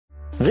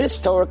This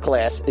Torah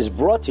class is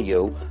brought to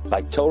you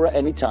by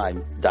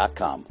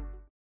TorahAnytime.com.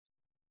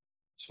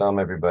 Shalom,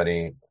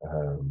 everybody.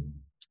 I'm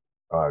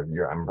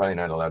probably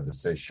not allowed to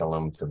say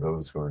shalom to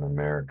those who are in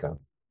America,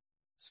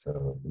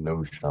 so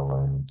no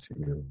shalom to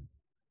you.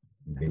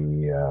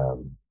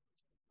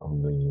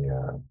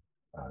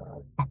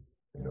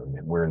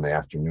 We're in the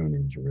afternoon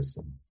in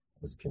Jerusalem. I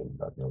was kidding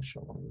about no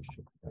shalom. We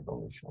should have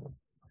only shalom.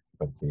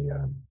 But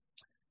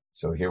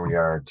so here we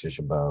are,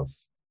 Tisha B'Av,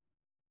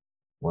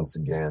 once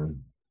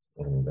again,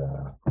 and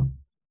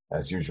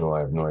as usual, I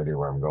have no idea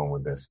where I'm going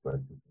with this, but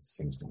it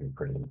seems to be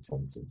pretty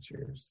intense each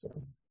year. So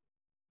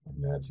I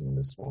imagine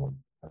this won't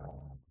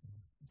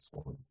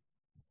disappoint.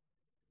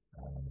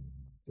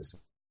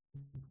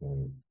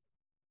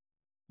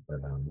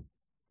 But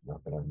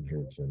not that I'm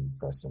here to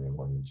impress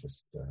anyone,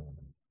 just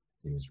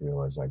be as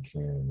real as I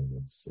can, and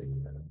let's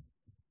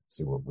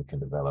see what we can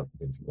develop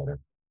together.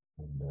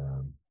 And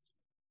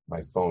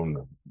my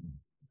phone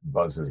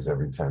buzzes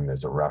every time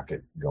there's a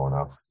rocket going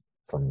off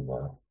from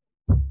the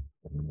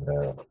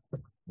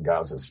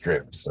Gaza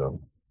Strip, so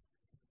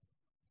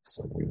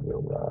we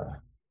will,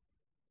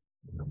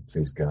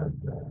 please God,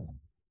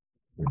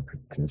 be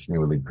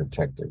continually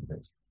protected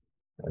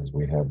as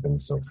we have been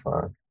so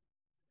far.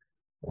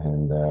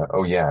 And I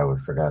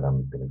forgot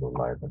I'm going to go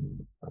live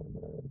on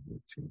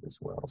YouTube as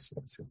well. So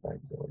let's see if I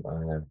go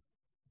live.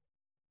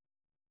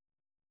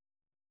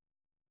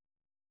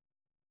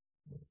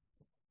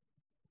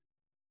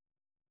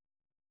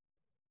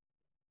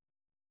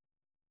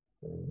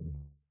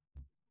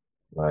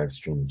 Live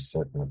stream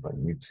setting up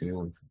on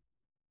YouTube.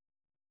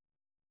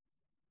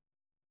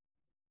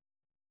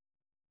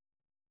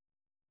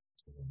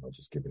 I'll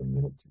just give it a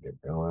minute to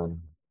get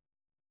going.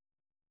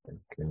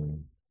 Okay, I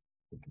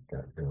think it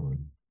got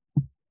going.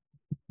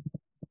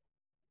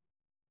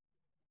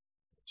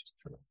 Just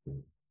turn off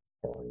the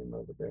volume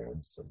over there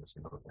so there's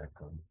no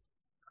echo.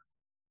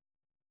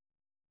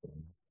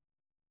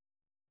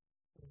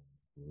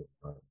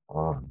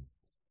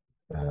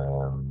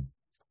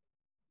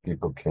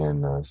 People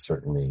can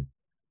certainly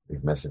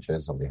leave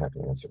messages. I'll be happy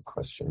to answer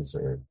questions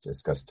or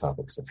discuss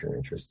topics if you're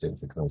interested.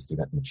 You can always do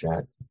that in the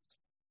chat.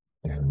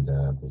 And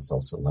this is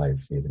also live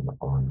feeding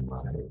on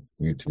my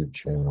YouTube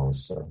channel,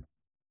 so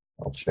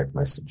I'll check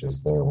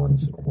messages there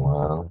once in a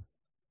while,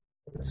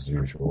 as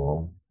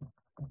usual.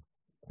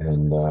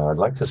 And I'd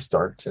like to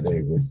start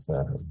today with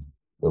a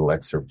little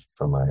excerpt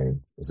from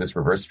is this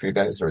reversed for you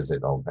guys, or is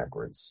it all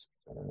backwards?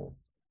 I don't know.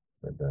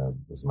 But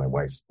this is my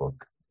wife's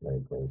book,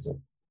 Meg Glazer.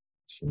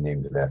 She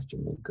named it after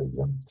me, Good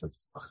Yom Tov.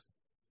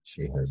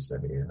 She has a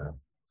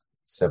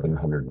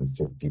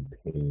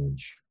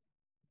 750-page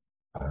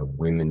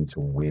women to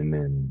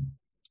women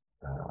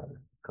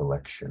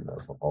collection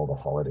of all the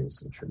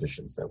holidays and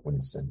traditions that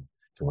women send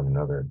to one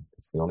another.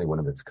 It's the only one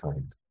of its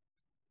kind.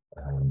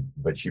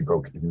 But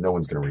no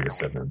one's going to read a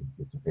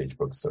 750-page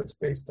book, so it's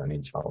based on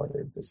each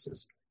holiday. This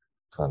is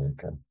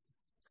Hanukkah.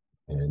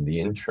 And the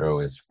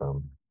intro is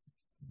from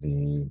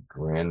the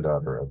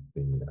granddaughter of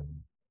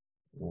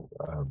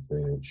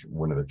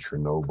one of the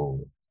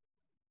Chernobyl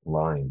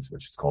lines,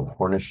 which is called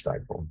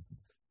Hornsteipel.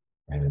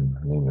 And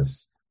her name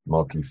is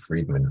Malki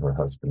Friedman. Her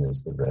husband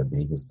is the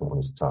Rebbe. He's the one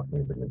who's taught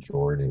me the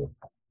majority of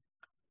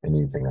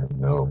anything I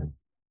know.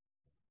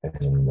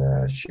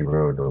 And she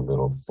wrote a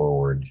little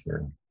forward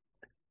here.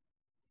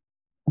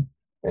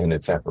 And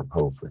it's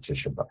apropos for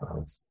Tisha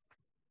B'Av.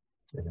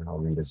 And I'll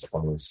read as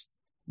follows.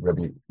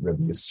 Rebbe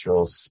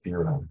Yisrael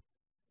Spira.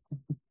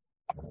 I'm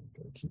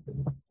going to keep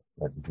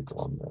letting people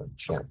on the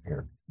chat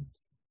here.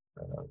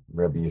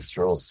 Rebbe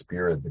Yisrael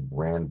Spira, the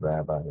Grand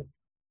Rabbi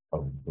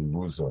of the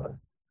Muzar,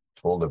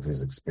 told of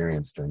his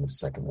experience during the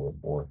Second World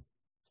War.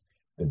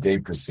 The day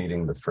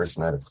preceding the first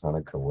night of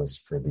Hanukkah was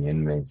for the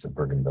inmates of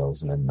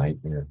Bergen-Belsen a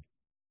nightmare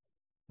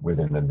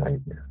within a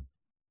nightmare.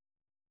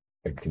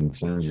 A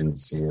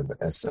contingency of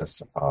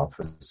SS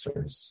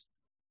officers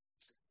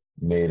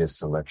made a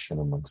selection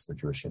amongst the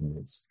Jewish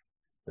inmates.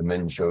 The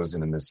men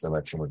chosen in this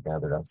selection were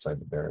gathered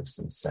outside the barracks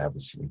and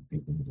savagely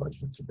beaten and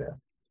bludgeoned to death.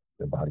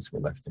 Their bodies were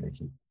left in a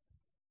heap.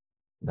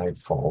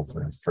 Nightfall,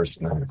 the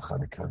first night of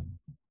Hanukkah.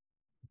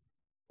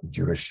 The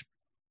Jewish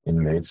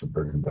inmates of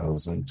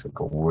Bergen-Belsen took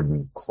a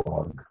wooden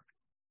clog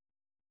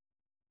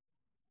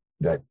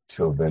that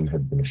till then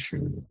had been a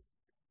shoe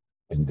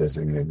and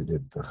designated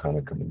it the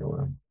Hanukkah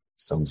menorah.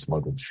 Some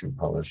smuggled shoe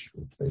polish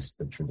replaced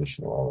the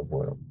traditional olive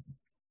oil,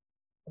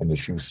 and the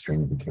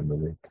shoestring became the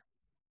wick.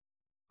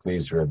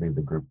 Please, Rebbe,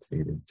 the group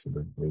pleaded to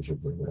the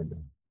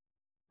Rebbe,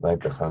 light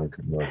the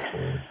Hanukkah menorah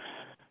forward.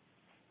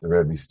 The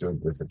Rebbe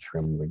stood with a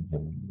trembling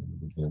hand and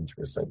began to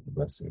recite the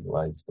blessing,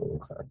 lights,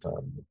 Baruch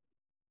atah,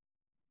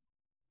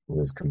 who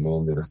has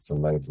commanded us to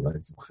light the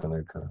lights of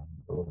Hanukkah,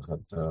 Baruch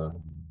atah,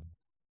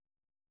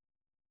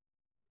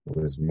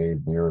 who has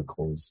made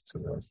miracles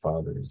to our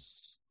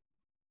fathers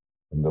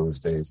in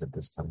those days at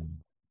this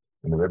time.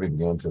 When the Rebbe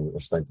began to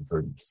recite the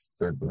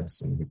third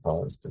blessing, he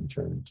paused and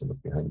turned to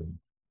look behind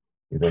him.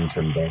 He then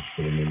turned back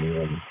to the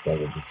menorah and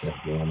started the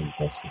Tefillin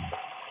blessing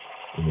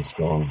in a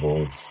strong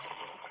voice.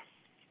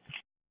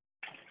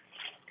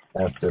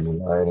 After the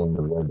lighting,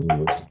 the Rebbe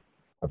was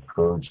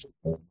approached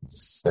a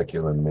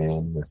secular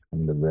man with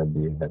whom the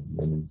Rebbe had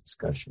many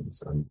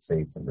discussions on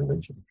faith and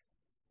religion.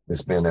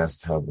 This man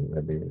asked how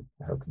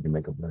could you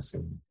make a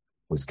blessing,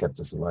 who's kept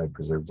us alive,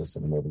 preserved us,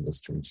 and enabled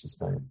us to reach this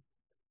time.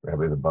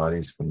 Rabbi, the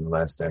bodies from the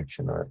last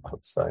action are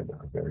outside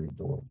our very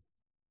door.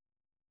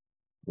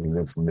 We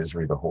live from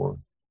misery to horror.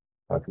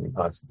 How can you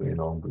possibly, in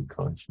all good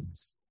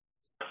conscience,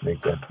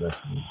 make that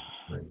blessing?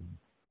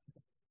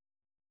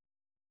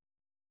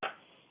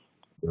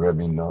 The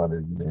Rebbe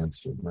nodded and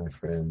answered my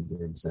friend.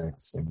 The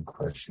exact same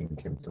question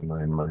came to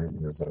my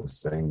mind as I was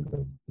saying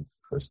the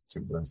first two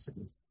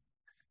blessings.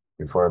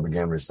 Before I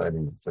began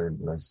reciting the third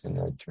blessing,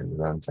 I turned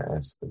around to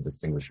ask the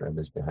distinguished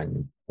rabbis behind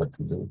me what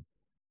to do.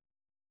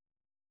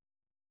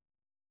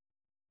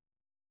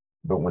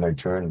 But when I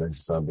turned, I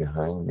saw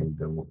behind me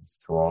the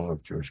throng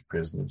of Jewish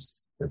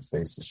prisoners, their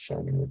faces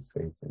shining with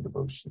faith and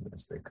devotion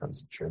as they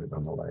concentrated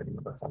on the lighting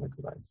of the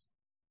Hanukkah lights.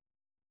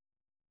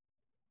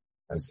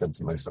 I said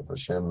to myself,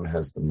 Hashem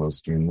has the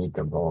most unique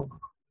of all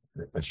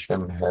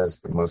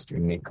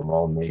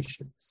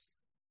nations.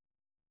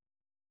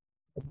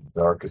 At the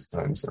darkest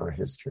times in our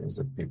history as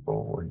a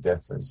people where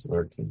death is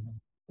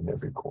lurking in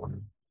every corner.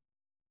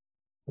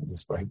 And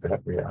despite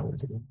that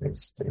reality, they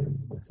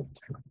stand with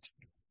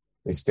integrity.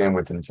 They stand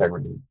with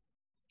integrity,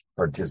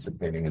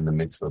 participating in the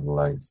midst of the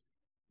lights.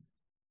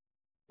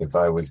 If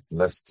I was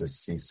blessed to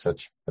see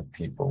such a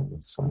people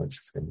with so much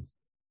faith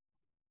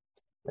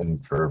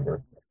and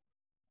fervor,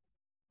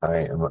 I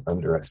am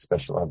under a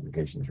special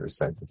obligation to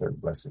recite the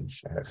third blessing,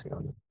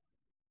 Shehechianu.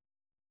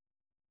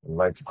 The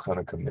lights of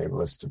Hanukkah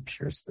enable us to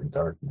pierce the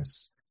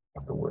darkness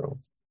of the world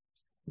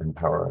and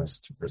empower us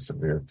to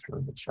persevere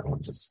through the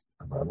challenges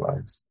of our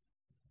lives.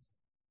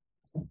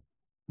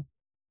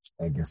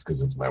 I guess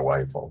because it's my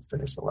wife, I'll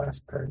finish the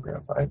last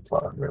paragraph. I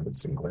applaud Rebbe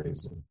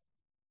Glazer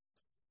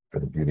for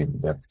the beauty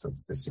and depth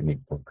of this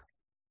unique book.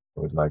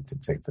 I would like to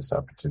take this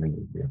opportunity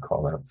to be a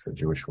call out for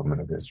Jewish women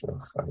of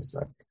Israel,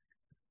 Chazak.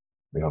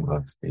 May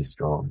Allah be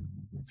strong.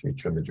 The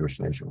future of the Jewish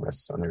nation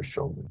rests on your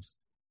shoulders.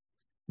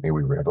 May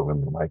we revel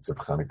in the lights of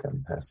Hanukkah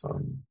and pass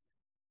on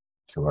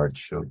to our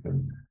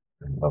children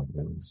and loved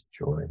ones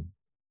joy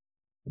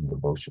and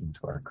devotion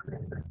to our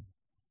Creator.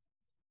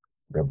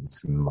 Rebbe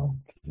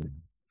Malki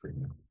for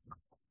you.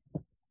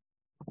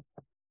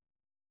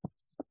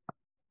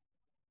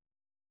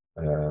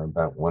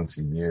 About once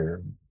a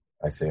year,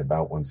 I say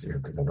about once a year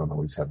because I don't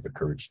always have the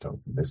courage to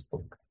open this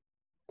book.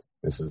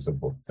 This is a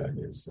book that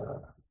is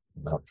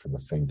not for the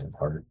faint of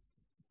heart.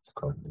 It's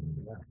called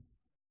the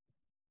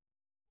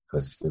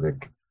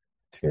Hasidic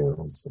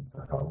Tales of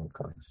the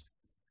Holocaust.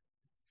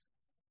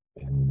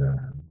 And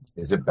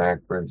is it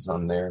backwards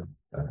on there?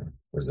 Or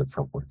is it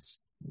frontwards?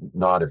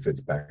 Not if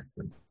it's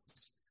backwards.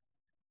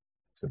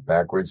 Is it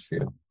backwards for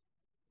you?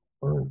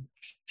 Or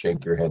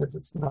shake your head if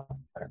it's not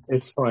backwards.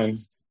 It's fine.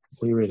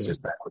 We read it's it.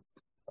 Just backwards.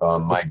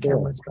 My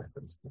camera is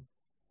backwards.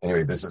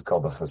 Anyway, this is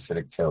called the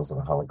Hasidic Tales of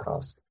the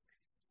Holocaust.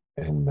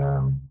 And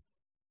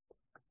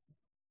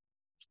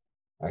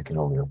I can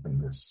only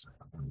open this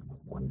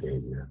one day a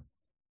year.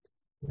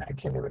 I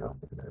can't even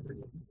open it every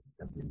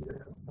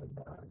year.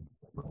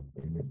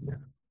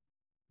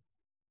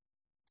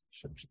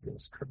 Should give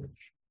us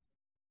courage.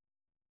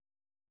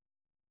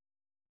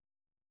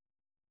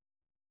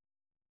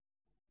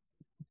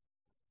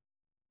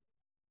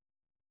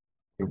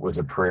 It was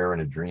a prayer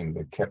and a dream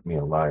that kept me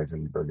alive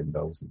in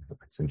Bergen-Belsen.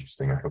 It's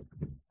interesting.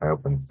 I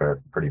opened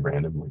pretty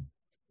randomly.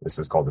 This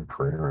is called a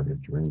prayer and a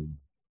dream.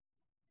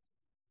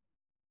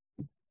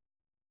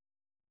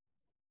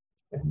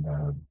 And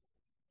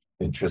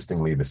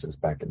interestingly, this is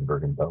back in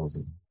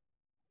Bergen-Belsen.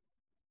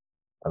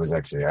 I was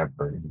actually at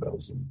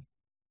Bergen-Belsen.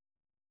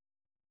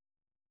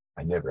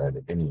 I never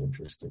had any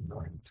interest in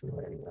going to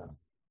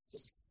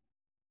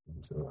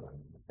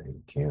a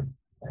camp.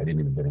 I didn't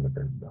even get into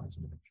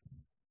Bergen-Belsen.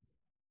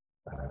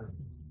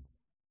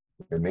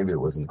 Maybe it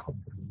wasn't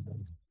called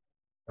Bergen-Belsen.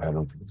 I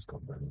don't think it's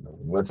called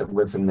Bergen-Belsen.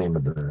 What's the name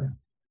of the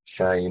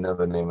Shai? You know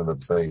the name of the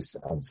place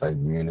outside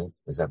Munich?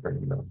 Is that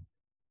Bergen-Belsen?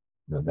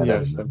 No,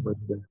 Yes, that was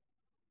there.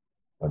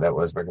 Oh, that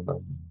was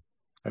Bergen-Belsen.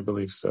 I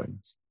believe so.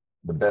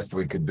 The best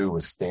we could do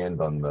was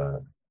stand on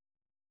the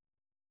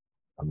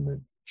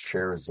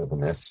chairs of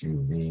an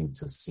SUV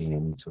to see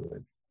into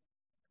it.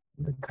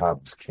 And the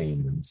cops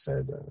came and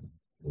said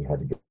we had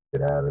to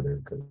get out of there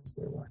because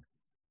they were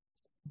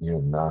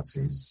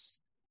Nazis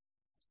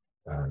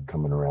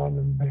coming around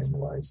and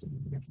vandalizing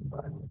and making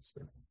violence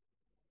there.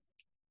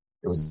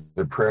 It was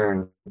a prayer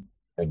and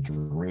a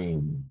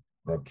dream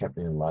that kept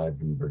me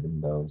alive in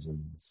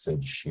Bergen-Belsen,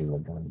 said Sheila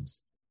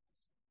Guns.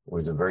 It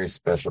was a very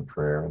special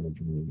prayer and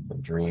a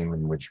dream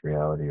in which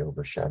reality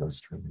overshadows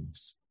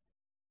dreams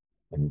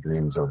and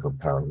dreams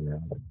overpower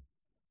reality.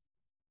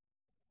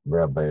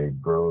 Rabbi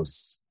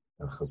Gross,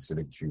 a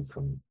Hasidic Jew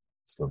from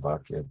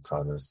Slovakia,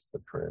 taught us the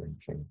prayer and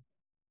king.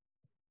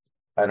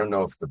 I don't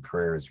know if the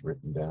prayer is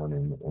written down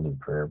in any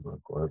prayer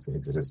book or if it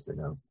existed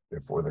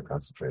before the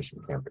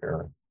concentration camp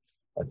era,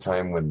 a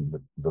time when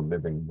the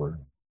living were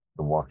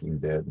the walking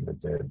dead and the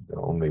dead, the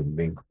only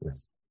link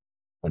with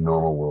a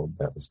normal world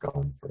that was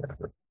gone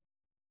forever.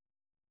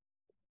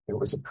 It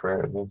was a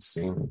prayer that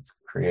seemed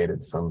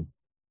created from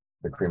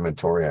the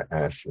crematoria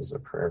ashes, a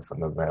prayer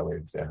from the valley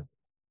of death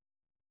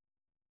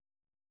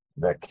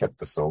that kept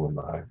the soul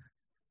alive.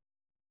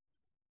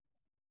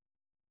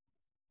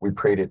 We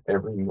prayed it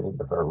every minute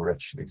of our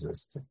wretched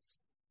existence.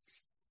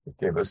 It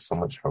gave us so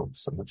much hope,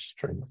 so much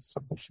strength,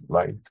 so much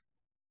light.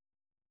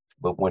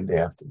 But one day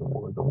after the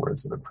war, the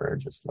words of the prayer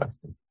just left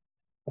me,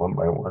 one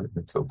by one,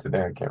 until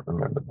today I can't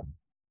remember them.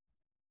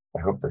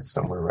 I hope that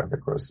somewhere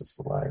Ravicros is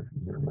alive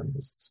and he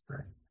remembers this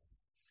prayer.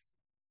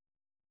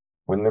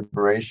 When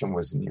liberation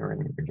was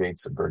nearing the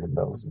gates of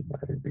Bergen-Belsen,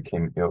 I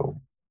became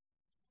ill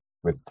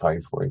with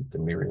typhoid,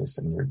 delirious,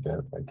 and near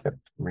death. I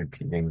kept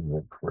repeating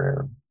the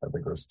prayer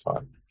Ravicros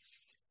taught,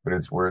 but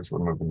its words were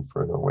moving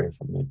further away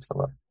from me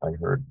till I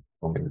heard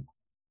only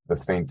the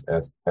faint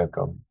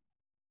echo,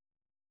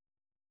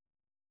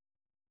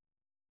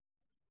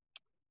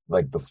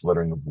 like the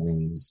fluttering of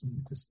wings in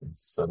the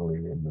distance.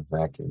 Suddenly, in the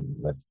vacuum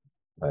left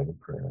by the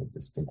prayer, I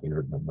distinctly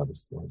heard my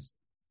mother's voice.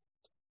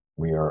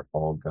 We are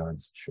all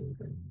God's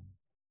children.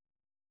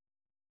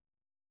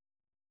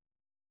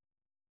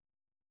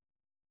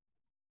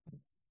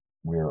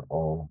 We are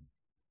all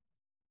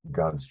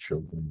God's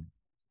children.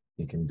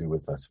 He can do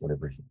with us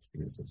whatever he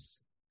pleases.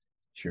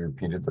 She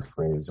repeated the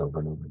phrase over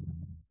and over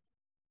again.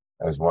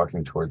 I was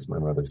walking towards my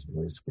mother's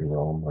voice. We were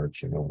all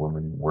marching, a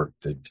woman work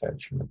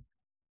detachment,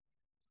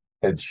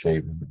 head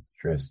shaven,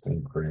 dressed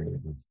in gray,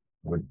 with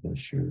wooden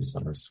shoes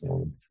on her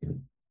swollen feet.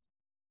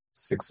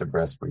 6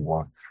 abreast, we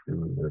walked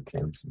through their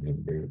camp's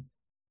main gate.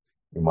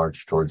 We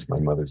marched towards my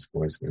mother's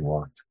voice. We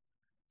walked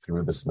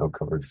through the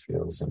snow-covered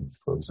fields and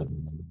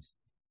frozen mountains,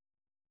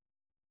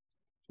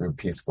 through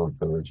peaceful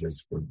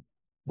villages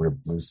where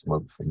blue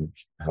smoke from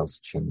house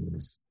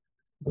chimneys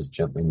was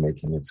gently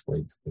making its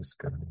way to the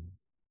sky.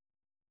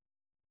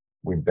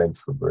 We begged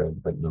for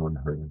bread, but no one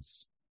heard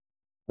us.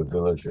 The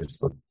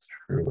villagers looked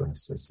through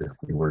us as if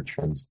we were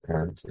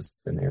transparent as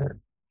thin air,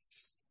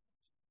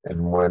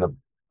 and went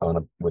on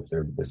up with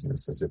their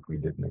business as if we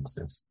didn't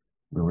exist.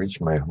 We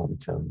reached my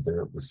hometown.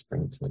 There it was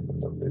springtime,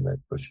 and the lilac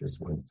bushes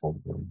were in full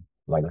bloom.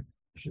 Lilac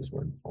bushes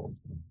were in full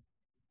bloom.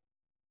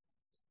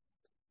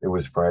 It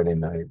was Friday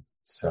night.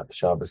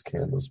 Shabbos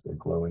candles were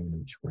glowing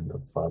in each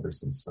window.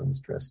 Fathers and sons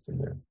dressed in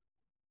their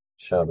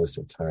Shabbos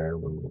attire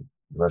were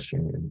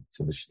rushing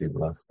into the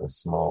Shtiblach, the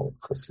small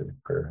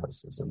Hasidic prayer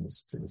houses in the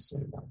city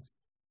synagogue.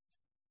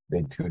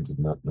 They too did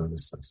not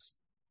notice us.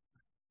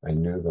 I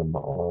knew them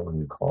all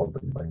and called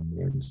them by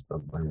names,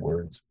 but my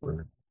words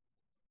were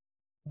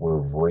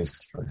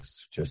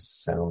voiceless,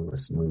 just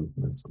soundless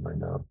movements of my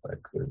mouth. I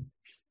could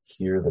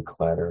hear the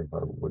clatter of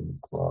our wooden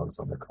clogs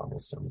on the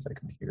cobblestones. I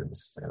could hear the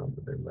sound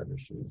of their leather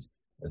shoes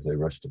as they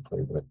rushed to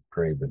pray,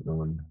 but no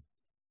one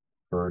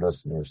heard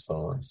us nor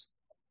saw us.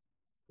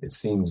 It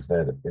seems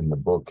that in the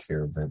book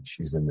here that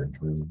she's in a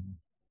dream.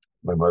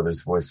 My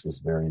mother's voice was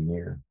very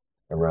near.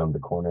 Around the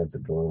corner at the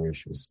doorway,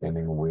 she was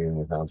standing waiting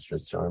with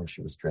outstretched arms.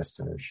 She was dressed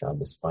in her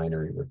Shabbos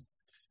finery with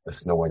a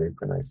snow-white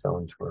apron. I fell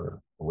into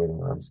her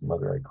waiting arms.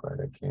 Mother, I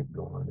cried, I can't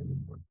go on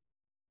anymore.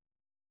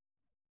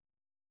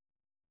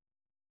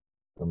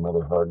 My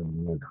mother hugged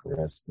me,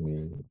 caressed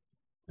me,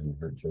 and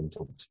her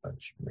gentle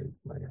touch made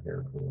my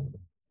hair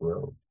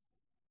grow.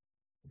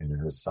 In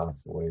her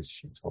soft voice,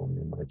 she told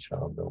me, my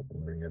child, don't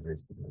worry,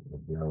 everything will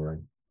be all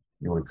right.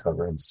 You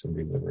recover and soon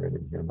be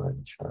liberated. Here, my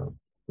child.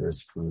 There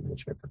is food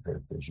which I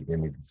prepared for you. She gave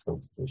me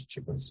gefilte fish,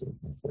 chicken soup,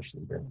 and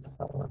freshly baked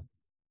challah.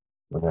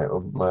 When I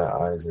opened my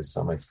eyes, I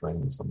saw my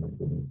friends on the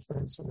wooden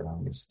planks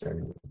around me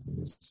staring with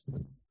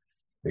amusement.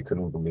 They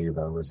couldn't believe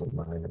I was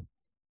alive.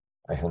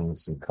 I hadn't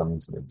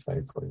succumbed to the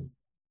typhoid.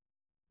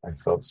 I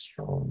felt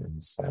strong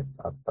and sat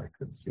up. I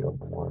could feel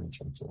the warm,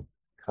 gentle,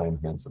 kind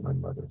hands of my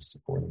mother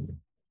supporting me.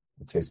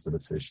 The taste of the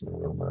fish and the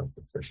aroma of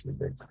the freshly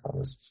baked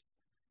challah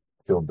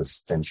filled the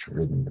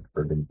stench-ridden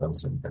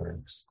Bergen-Belsen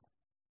barracks.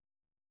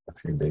 A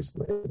few days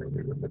later,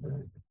 we were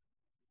liberated.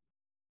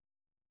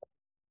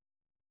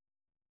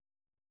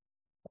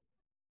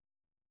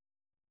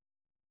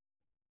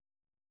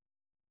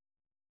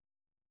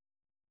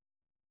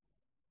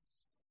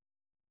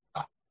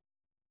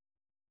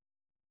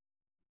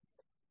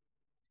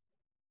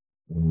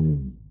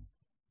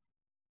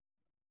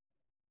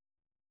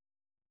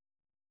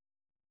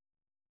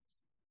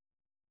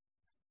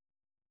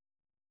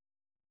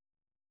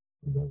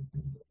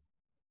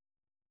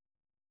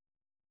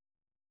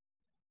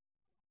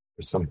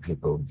 For some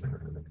people,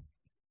 the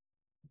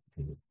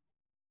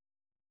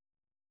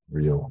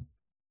real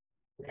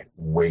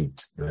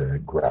weight, the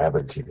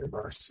gravity of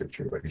our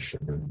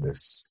situation in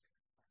this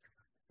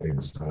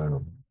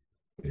exile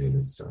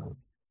is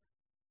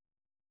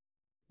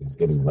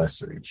getting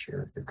lesser each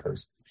year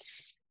because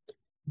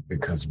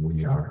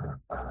we are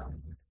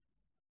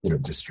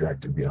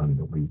distracted beyond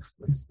belief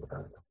with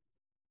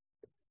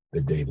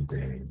the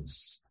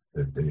day-to-days,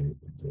 the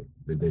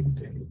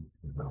day-to-day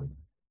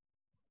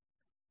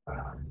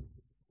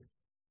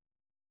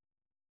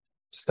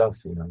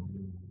stuff,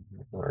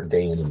 our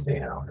day in and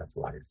day out of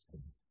life.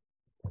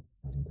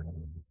 And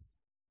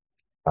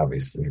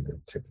obviously the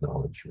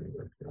technology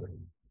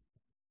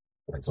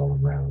that's all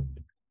around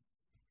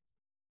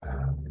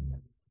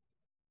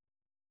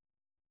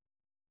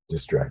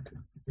distracted,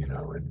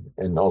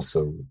 and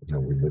also,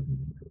 we live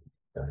in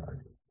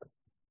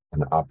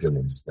an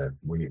opulence that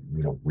we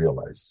don't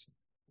realize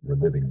we're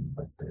living in,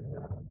 but the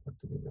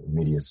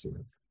immediacy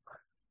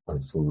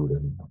of food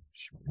and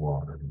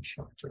water and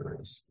shelter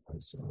is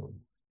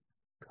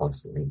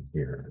constantly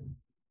here,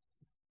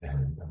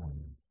 and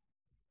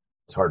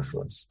it's hard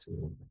for us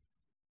to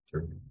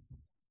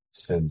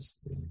sense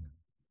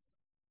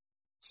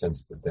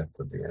the depth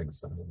of the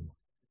exile.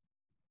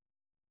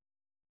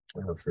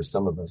 For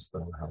some of us,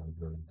 though,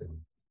 however,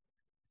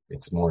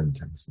 it's more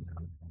intense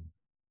now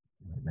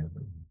than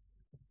ever.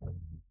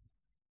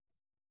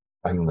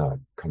 I'm not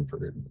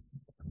comforted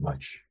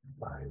much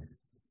by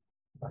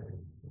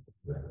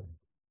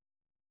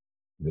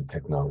the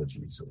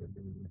technologies or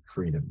the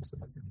freedoms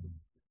that I can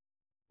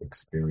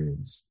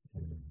experience.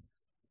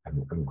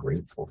 I'm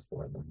grateful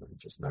for them. I'm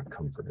just not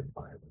comforted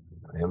by them.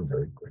 I am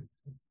very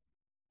grateful.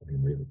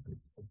 I'm really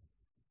grateful.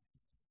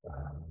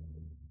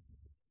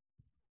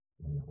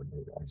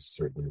 I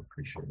certainly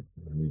appreciate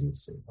the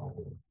immediacy of all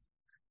of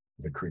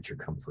the creature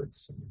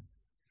comforts, and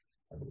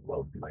I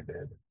love my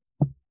bed.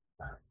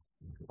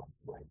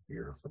 My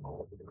beer from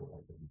all over the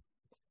world, and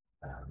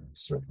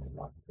certainly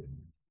love the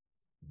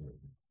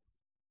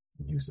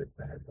music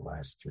that had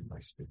blasted through my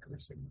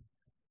speakers, and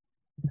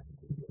the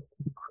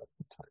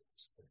incredible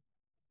times, the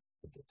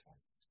good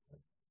times.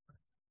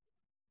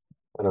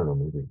 I don't know,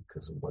 maybe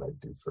because of what I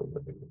do for a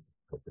living,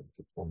 helping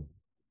people,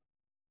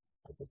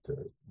 I get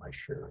to my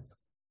share of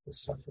the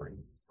suffering,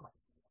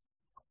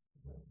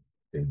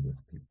 being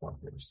with people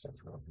out there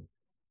suffering.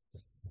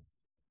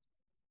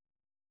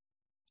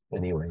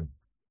 Anyway,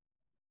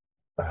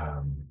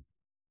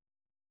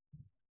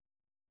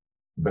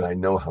 but I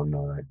know how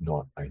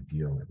not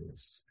ideal it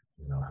is,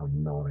 how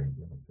not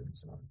ideal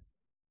things are.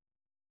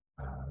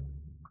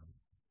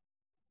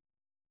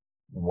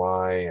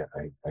 Why?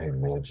 I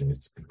imagine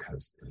it's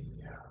because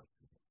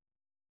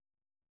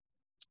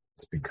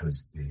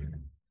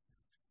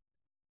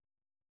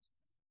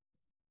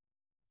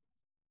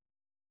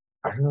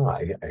I don't know.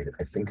 I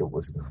think it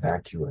was the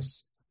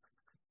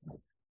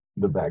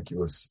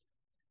vacuous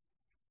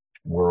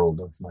world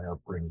of my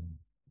upbringing,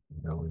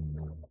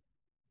 and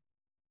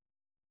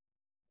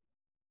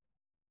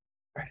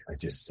I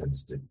just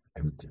sensed it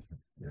empty.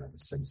 I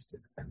sensed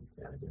it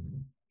empty.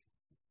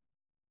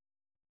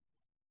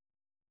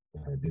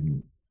 I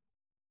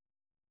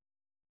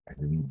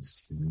didn't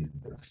see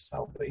the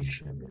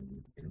salvation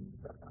in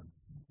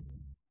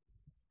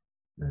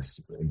this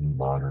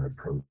modern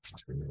approach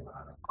to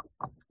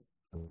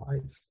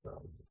life.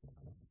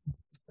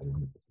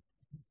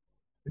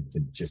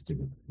 It just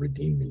didn't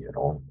redeem me at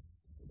all.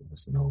 There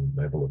was no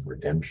level of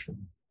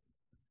redemption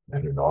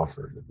that it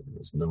offered. There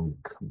was no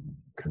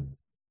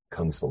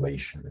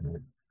consolation in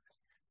it.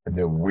 And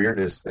the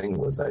weirdest thing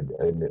was I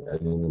didn't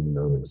even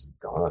know there was a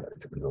God. I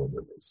didn't know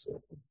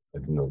I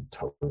didn't know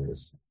Torah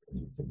was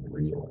anything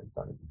real. I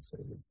thought it was a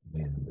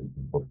man-made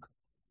book,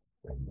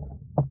 and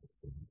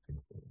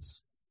it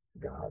was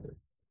God.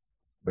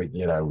 But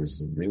yet I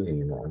was really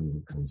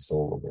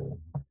inconsolable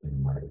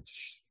in my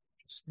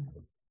just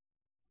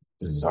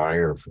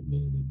desire for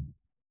meaning.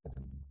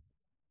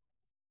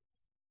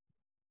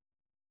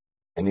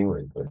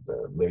 Anyway, but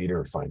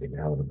later finding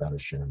out about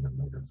Hashem and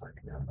later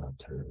finding out about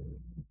Torah,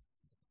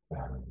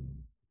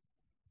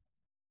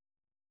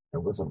 I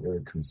wasn't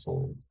really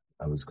consoled.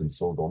 I was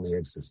consoled only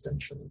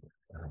existentially,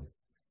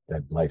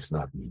 that life's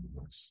not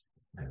meaningless.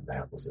 And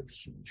that was a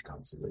huge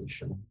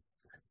consolation.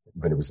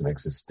 But it was an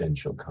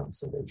existential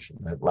consolation.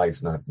 That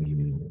life's not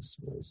meaningless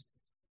was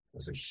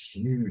a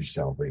huge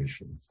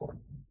salvation for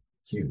me.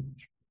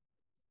 Huge.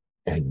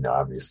 And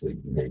obviously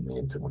made me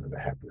into one of the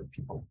happier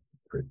people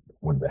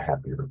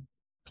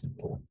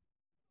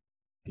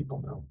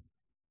people know.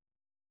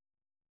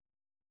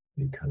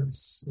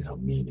 Because,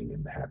 meaning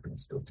and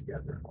happiness go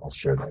together. I'll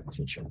share that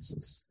teaching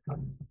since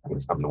I'm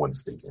the one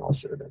speaking. I'll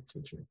share that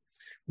teaching.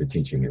 The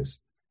teaching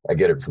is, I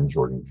get it from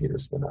Jordan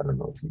Peterson. I don't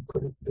know if he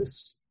put it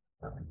this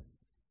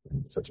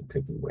in such a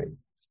pithy way.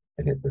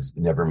 And it was,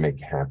 never make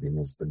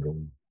happiness the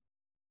goal.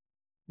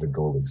 The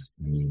goal is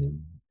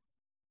meaning.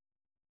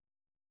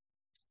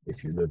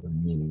 If you live a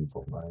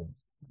meaningful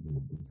life, you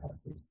will be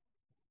happy.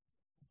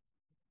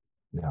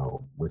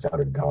 Now, without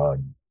a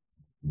God,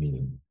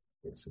 meaning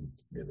isn't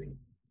really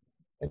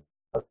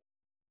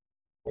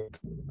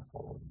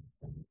meaningful.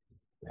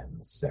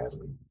 And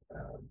sadly,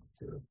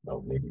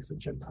 maybe for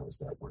Gentiles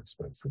that works,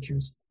 but for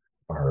Jews,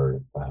 our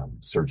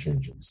search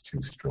engine's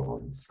too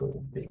strong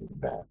for being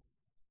that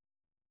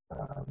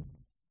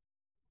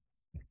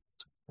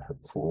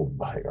fooled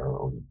by our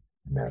own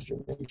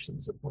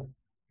imaginations of what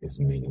is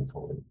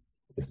meaningful.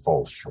 It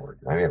falls short.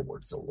 I mean, it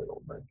works a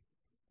little, but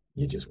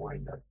you just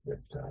wind up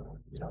with,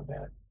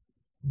 that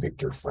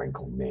Viktor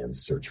Frankl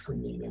man's search for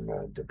meaning,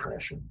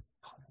 depression.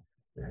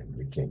 And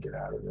you can't get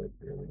out of it,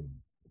 really.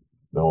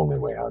 The only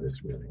way out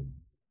is really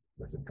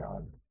with a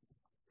God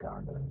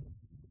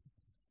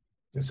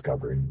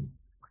discovering.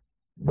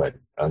 But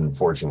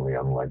unfortunately,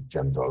 unlike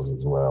Gentiles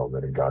as well,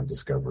 that a God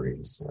discovery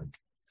is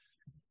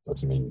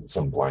doesn't mean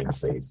some blind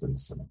faith and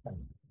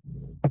something.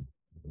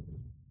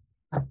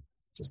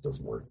 just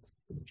doesn't work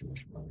for the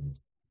Jewish mind.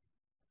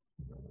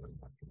 We're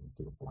not going to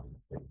do a blind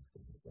faith.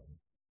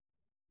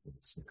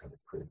 It's some kind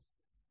of proof.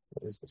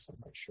 What is this on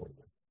my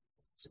shoulder?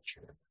 It's a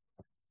chair.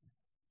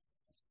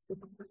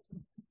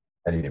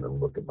 I didn't even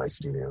look at my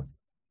studio.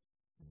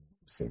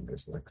 Seeing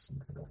there's like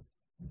some kind of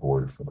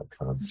board from a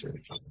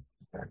concert in the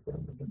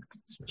background of the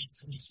concert.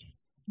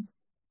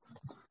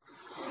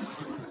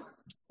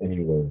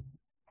 Anyway,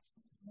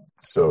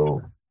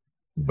 so,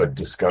 but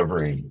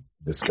discovering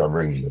this God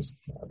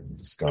and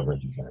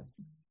discovering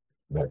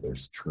that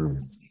there's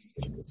truth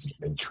and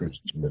truth,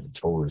 that the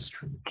Torah is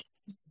truth,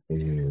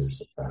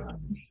 is a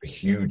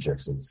huge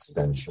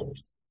existential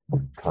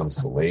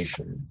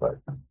consolation,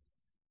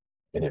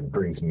 and it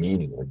brings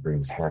meaning, it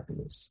brings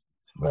happiness,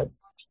 but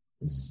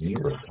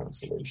zero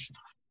consolation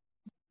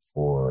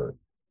for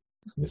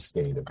the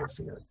state of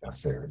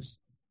affairs.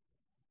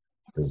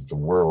 Because the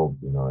world,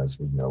 as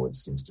we know, it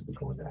seems to be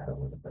going to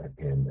hell in a bad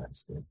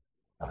handbasket.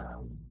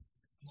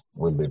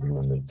 We're living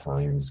in the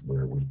times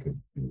where we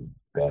could be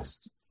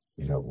best,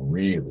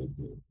 really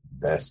be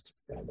best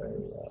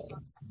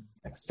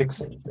at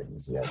fixing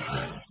things, yet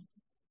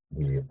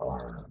we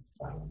are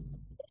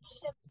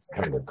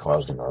kind of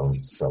causing our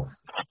own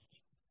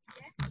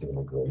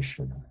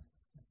self-denigration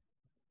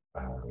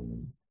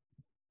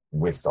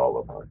with all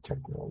of our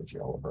technology,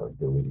 all of our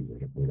ability.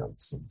 We don't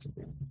seem to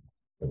be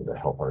able to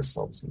help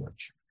ourselves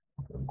much.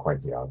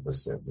 Quite the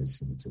opposite. We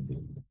seem to be,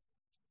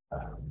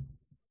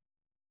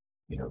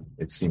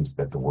 it seems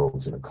that the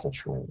world's in a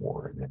cultural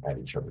war and at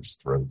each other's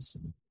throats.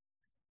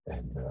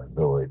 And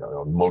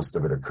though most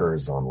of it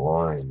occurs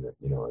online,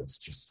 it's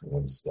just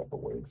one step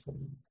away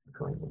from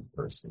occurring in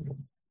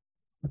person.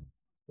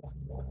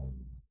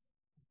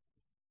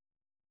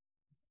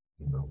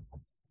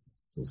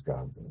 Please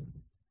God,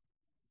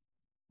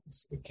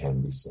 it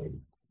can be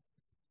saved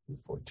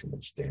before too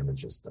much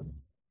damage is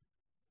done.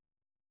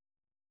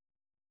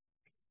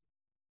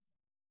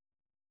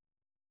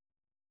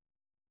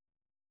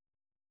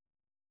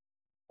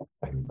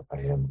 I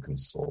am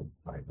consoled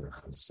by the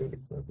Hasidic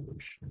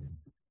revolution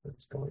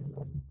that's going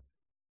on.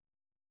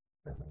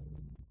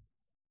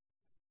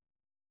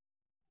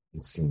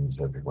 It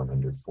seems everyone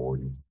under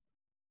 40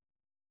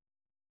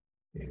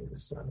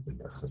 is in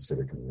the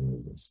Hasidic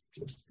community is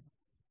just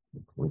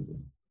completely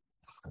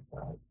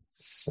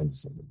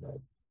sensing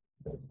that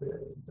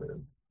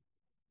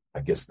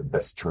I guess the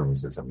best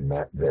terms is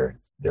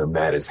they're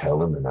mad as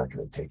hell and they're not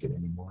going to take it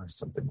anymore,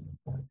 something like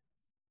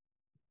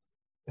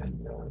that.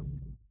 And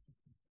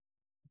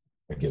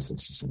I guess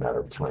it's just a matter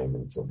of time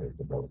until they've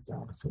developed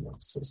out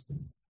enough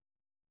system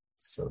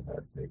so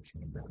that they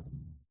can,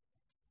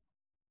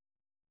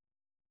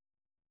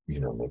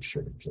 make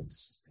sure the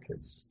kids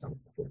don't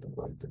get the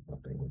brunt of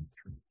what they went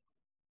through.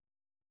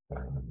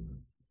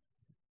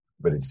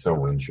 But it's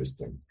so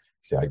interesting.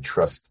 See, I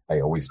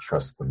always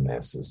trust the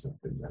masses of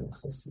the young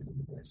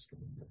Hasidim.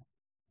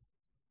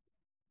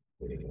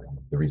 The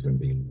reason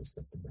being is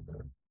that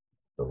they're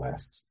the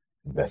last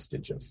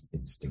vestige of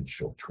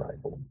instinctual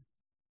tribal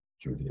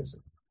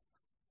Judaism.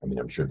 I mean,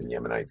 I'm sure the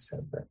Yemenites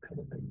have that kind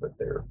of thing, but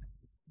they're,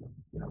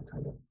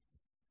 kind of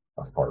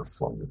a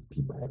far-flung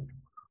people.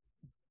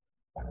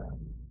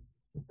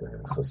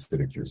 The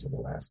Hasidic Jews are the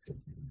last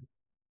of the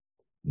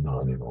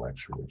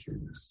non-intellectual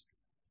Jews.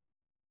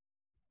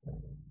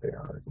 They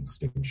are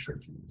instinctual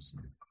Jews,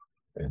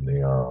 and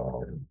they are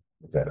all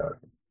fed up.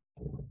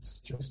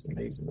 It's just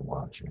amazing to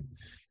watch, and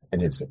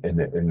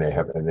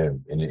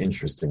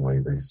interestingly,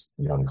 these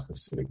young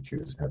Hasidic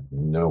Jews have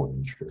no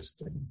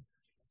interest in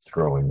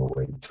throwing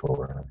away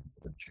Torah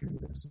or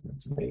Judaism.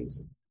 It's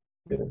amazing.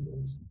 It's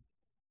amazing.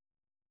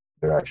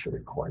 They're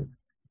actually quite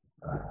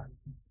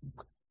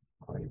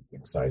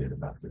excited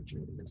about their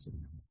Judaism,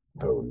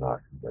 though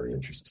not very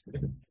interested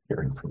in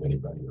hearing from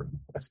anybody or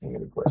asking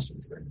any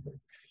questions or anything.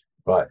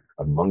 But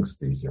amongst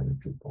these young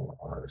people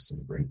are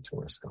some great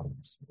Torah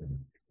scholars,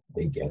 and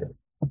they get it.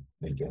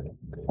 They get it.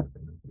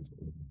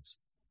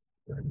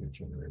 They're a new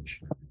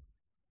generation.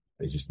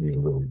 They just need a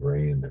little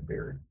brain.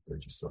 They're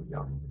just so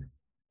young.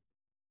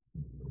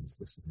 Nobody's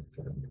listening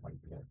to them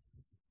like that.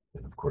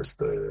 And of course,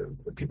 the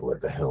people at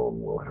the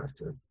helm will have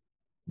to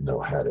know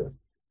how to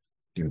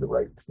do the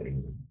right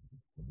thing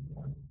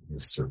and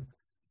usurp,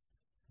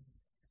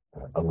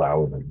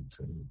 allow them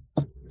to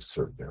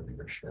usurp their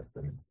leadership,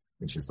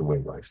 which is the way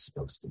life's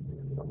supposed to be.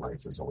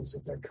 Life is always a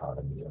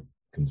dichotomy of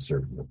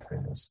conserving the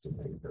past in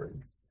a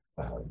very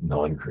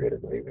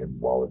non-creative way, and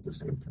while at the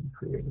same time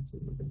creatively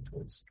moving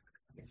towards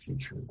a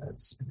future that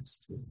speaks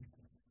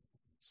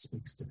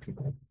to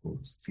people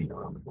whose feet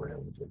are on the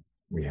ground with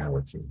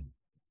reality.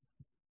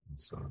 And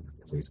so,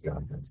 please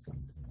God, that's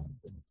going to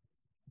happen.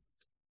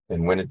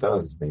 And when it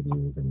does, maybe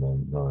even the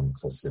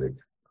non-Hasidic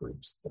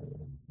groups, the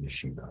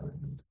yeshiva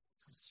and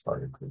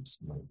Sephardic groups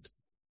might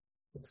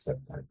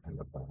accept that kind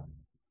of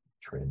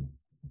trend.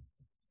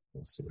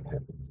 We'll see what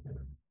happens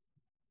there.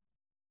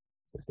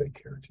 If they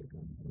care to.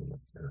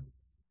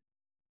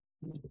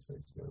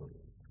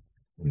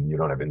 When you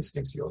don't have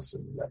instincts, you also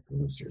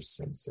lose your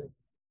sense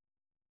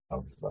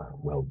of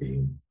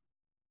well-being.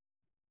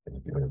 And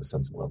if you don't have a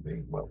sense of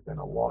well-being, well, then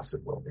a loss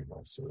of well-being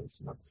also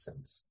is not a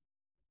sense.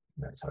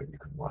 And that's how you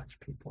can watch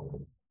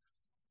people,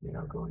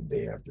 going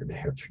day after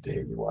day after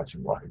day. You watch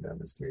him walking down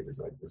the street. It's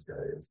like, this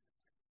guy is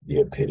the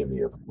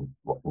epitome of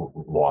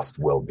lost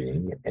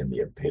well-being and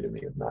the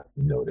epitome of not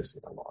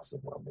noticing a loss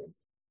of well-being.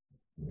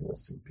 You'll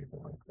see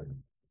people like that.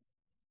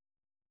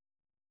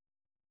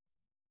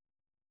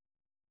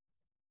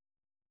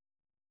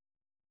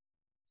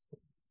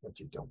 What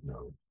you don't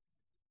know,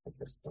 I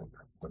guess,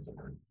 doesn't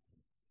hurt,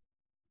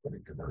 but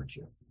it could hurt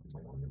you.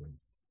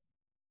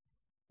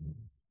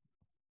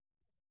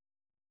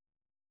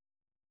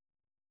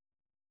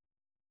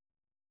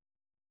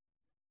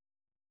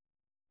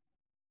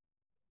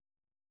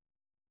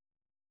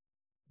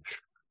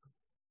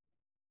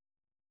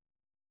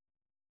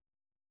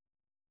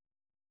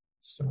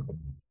 So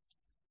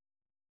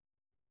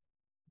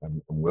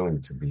I'm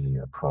willing to be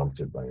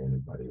prompted by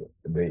anybody.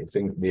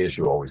 The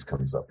issue always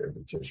comes up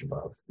every Tisha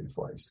B'Av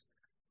before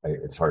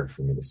it's hard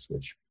for me to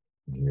switch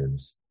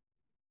gears.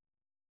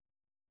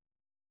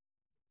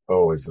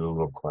 Oh, is it a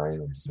little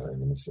quiet? I'm sorry.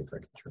 Let me see if I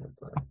can turn up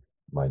the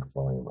mic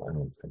volume. I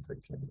don't think I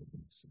can. Let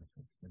me see if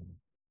I can.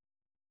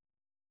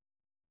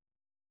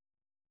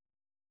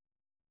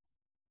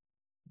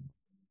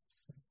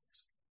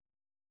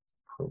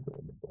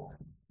 Programmable.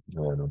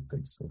 No, I don't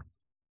think so.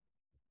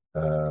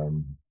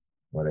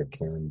 What I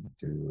can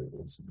do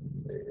is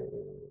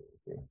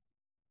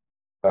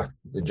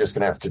you're just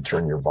going to have to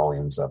turn your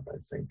volumes up, I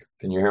think.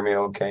 Can you hear me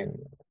okay?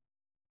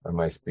 Am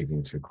I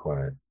speaking too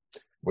quiet?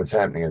 What's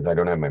happening is I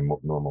don't have my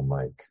normal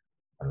mic.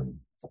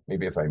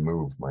 Maybe if I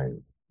move my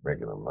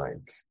regular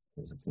mic,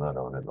 because it's not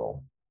on at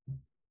all,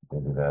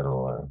 maybe that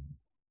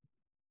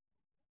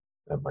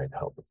might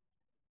help.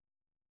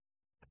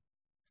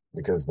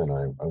 Because then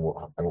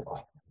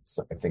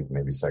I think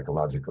maybe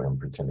psychologically I'm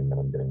pretending that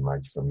I'm getting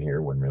mic'd from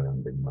here when really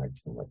I'm being mic'd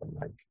from like a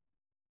mic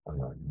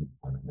on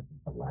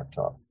a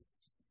laptop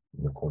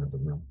in the corner of the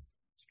room.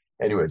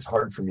 Anyway, it's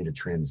hard for me to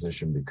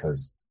transition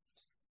because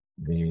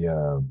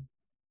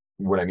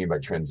what I mean by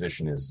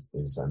transition is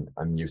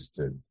I'm used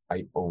to,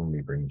 I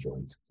only bring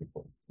joy to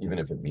people, even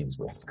if it means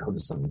we have to go to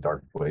some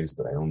dark place,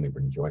 but I only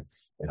bring joy.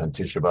 And on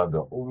Tisha B'Av,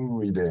 the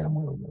only day I'm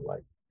willing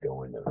to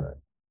go into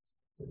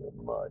the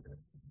mud.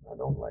 I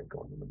don't like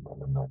going in the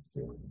mud. I'm not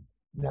feeling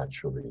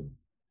naturally,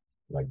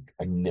 I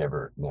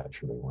never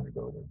naturally want to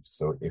go there.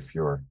 So if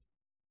you're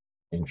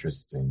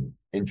interested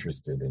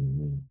in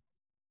me,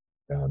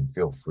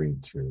 feel free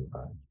to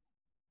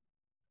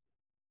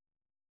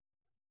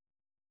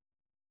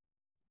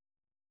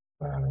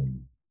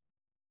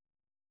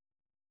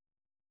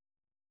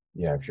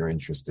if you're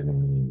interested in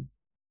me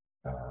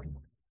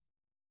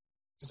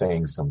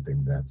saying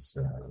something that's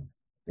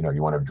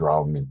you want to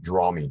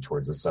draw me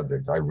towards a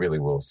subject, I really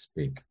will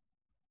speak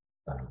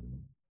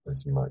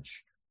as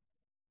much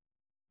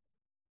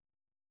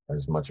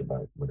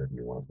about whatever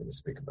you want me to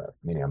speak about.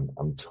 Meaning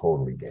I'm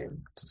totally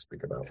game to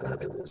speak about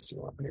whatever it is you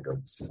want me to go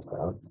speak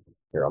about.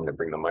 Here, I'm going to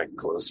bring the mic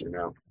closer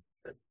now.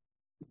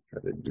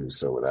 Try to do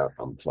so without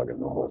unplugging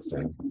the whole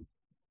thing.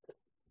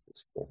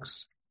 These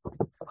books.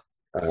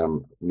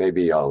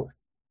 Maybe I'll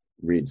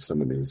read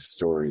some of these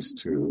stories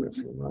too, if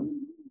you want.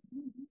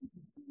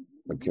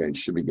 Okay, it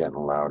should be getting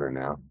louder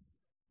now.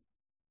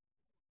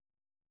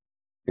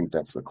 I think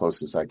that's the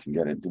closest I can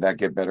get it. Did that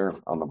get better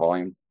on the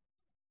volume?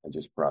 I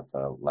just brought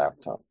the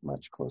laptop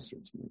much closer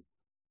to me.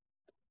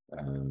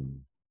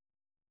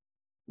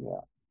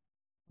 Yeah.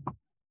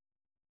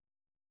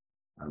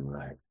 All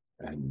right.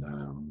 And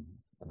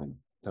I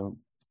don't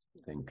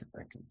think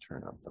I can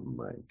turn up the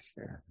mic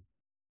here.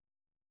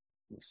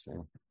 Let me see.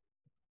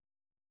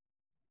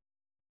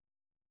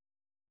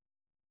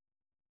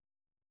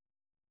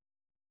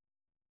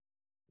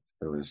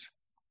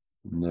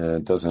 No,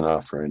 it doesn't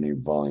offer any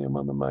volume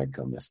on the mic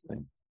on this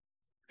thing.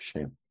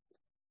 Shame.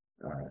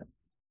 All right.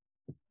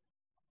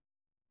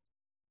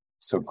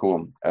 So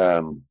cool.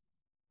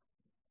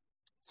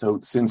 So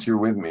since you're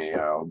with me,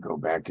 I'll go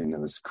back into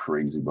this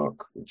crazy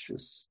book, which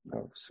is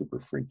super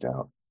freaked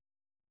out.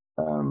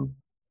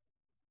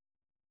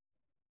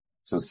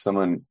 So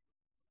someone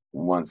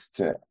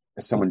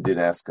did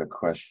ask a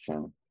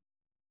question,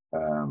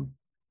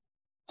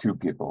 two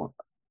people,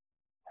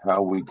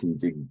 how we can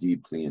dig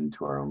deeply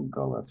into our own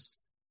gullahs.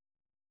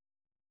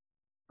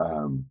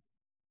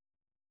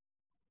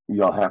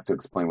 You'll have to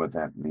explain what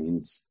that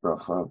means,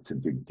 bracha, to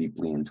dig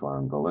deeply into our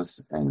own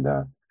gullahs. And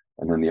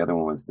then the other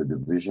one was the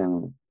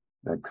division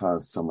that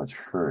caused so much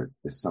hurt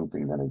is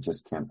something that I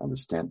just can't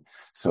understand.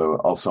 So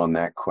also on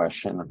that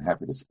question, I'm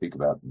happy to speak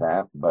about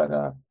that,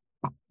 but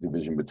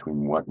division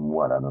between what and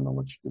what, I don't know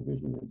which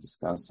division you're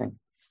discussing.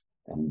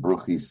 And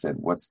Bruchi said,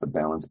 what's the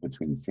balance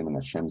between feeling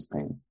Hashem's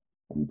pain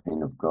and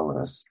pain of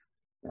gullahs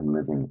and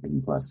living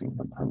in blessing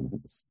and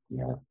permanence?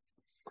 Yeah.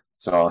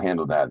 So I'll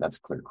handle that. That's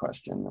a clear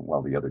question.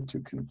 While the other two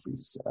can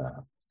please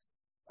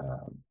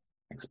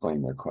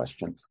explain their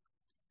questions.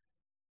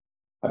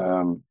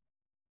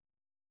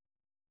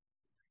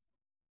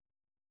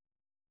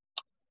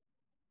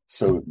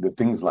 So the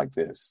things like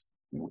this,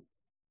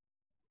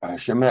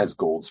 Hashem has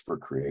goals for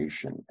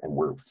creation, and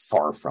we're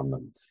far from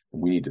them.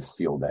 We need to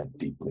feel that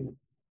deeply.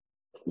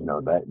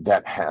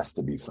 That has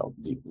to be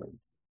felt deeply.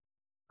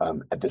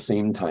 At the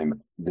same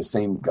time, the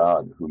same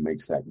God who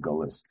makes that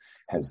gullus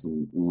has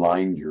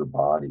lined your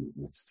body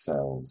with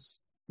cells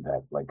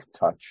that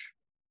touch.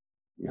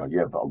 You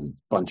have a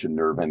bunch of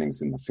nerve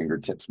endings in the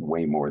fingertips,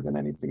 way more than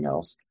anything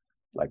else.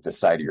 Like the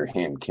side of your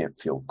hand can't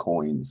feel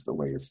coins the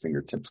way your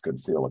fingertips could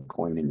feel a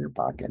coin in your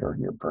pocket or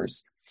in your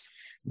purse.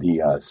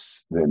 The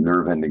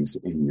nerve endings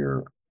in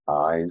your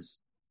eyes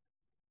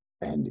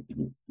and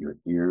in your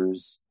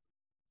ears,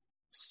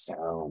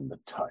 sound, the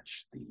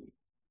touch, the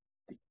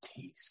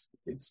taste.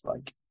 It's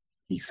like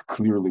he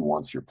clearly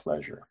wants your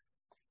pleasure,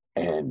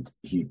 and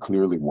he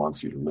clearly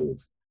wants you to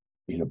live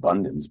in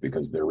abundance,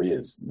 because there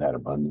is that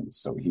abundance.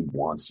 So he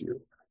wants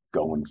you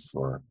going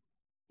for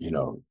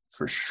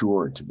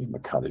sure to be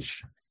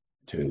Makadish,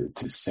 to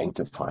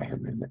sanctify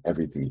him in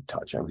everything you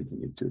touch, everything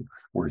you do.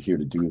 We're here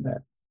to do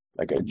that.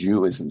 Like a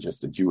Jew isn't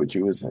just a Jew. A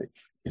Jew is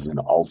an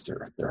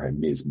altar. They're a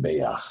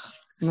mizbeach.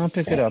 No,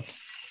 pick it up.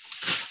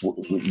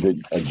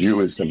 A Jew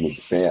is a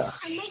mizbeach,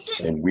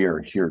 and we are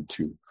here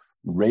to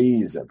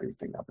raise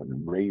everything up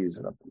and raise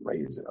it up and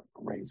raise it up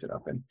and raise it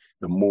up. And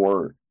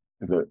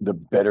the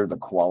better the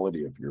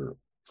quality of your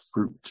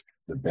fruit,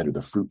 the better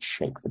the fruit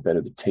shake, the better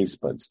the taste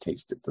buds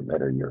taste it, the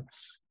better you're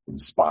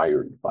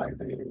inspired by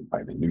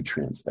the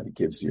nutrients that it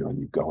gives you, and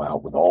you go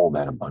out with all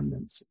that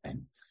abundance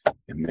and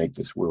make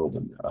this world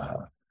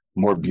a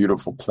more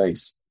beautiful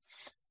place.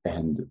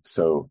 And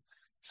so,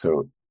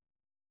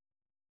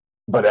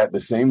 but at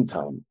the same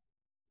time,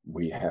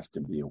 we have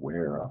to be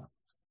aware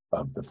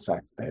of the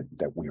fact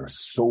that we are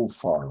so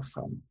far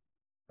from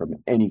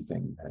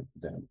anything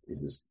that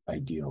is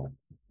ideal.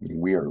 I mean,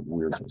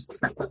 we're just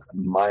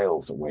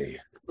miles away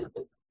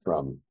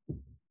from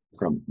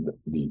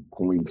the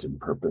point and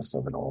purpose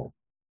of it all,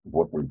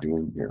 what we're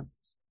doing here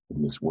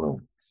in this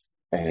world.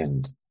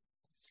 And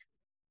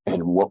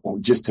what,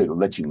 just to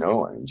let you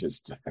know,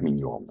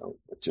 you all know,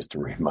 but just to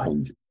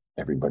remind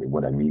everybody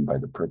what I mean by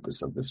the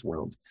purpose of this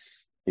world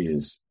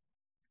is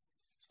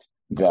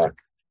that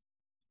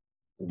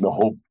the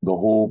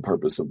whole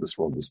purpose of this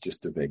world is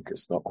just to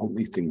vekas. The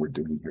only thing we're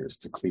doing here is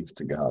to cleave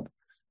to God,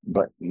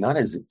 but not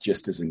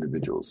just as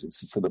individuals.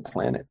 It's for the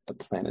planet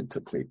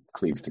to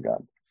cleave to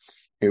God.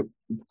 It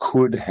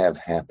could have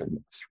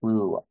happened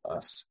through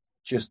us,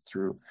 just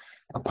through.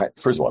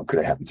 First of all, it could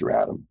have happened through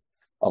Adam.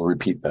 I'll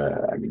repeat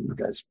you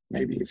guys,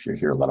 maybe if you're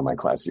here a lot of my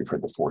class, you've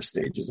heard the 4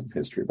 stages of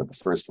history, but the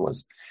first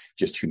was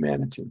just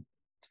humanity,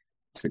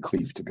 to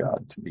cleave to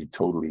God, to be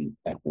totally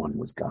at one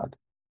with God,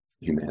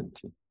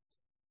 humanity.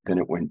 Then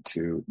it went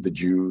to the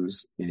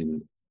Jews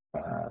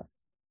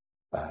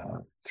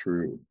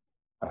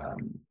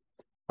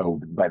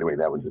by the way,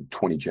 that was a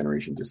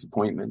 20-generation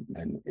disappointment.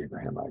 Then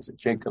Abraham, Isaac,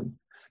 Jacob,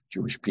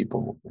 Jewish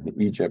people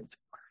in Egypt,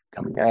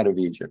 coming out of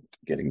Egypt,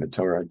 getting the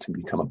Torah to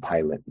become a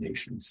pilot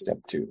nation. Step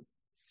 2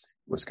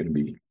 was going to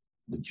be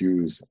the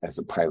Jews as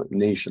a pilot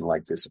nation,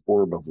 like this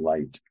orb of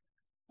light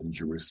in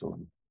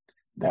Jerusalem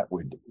that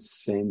would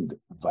send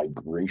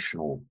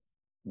vibrational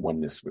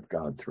oneness with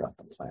God throughout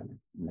the planet.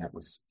 And that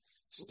was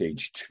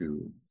stage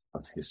 2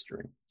 of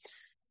history.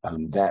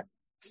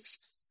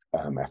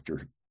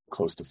 After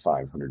close to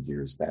 500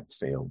 years, that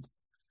failed.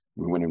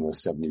 We went into a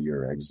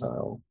 70-year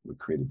exile. We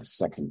created the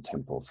second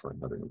temple for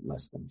another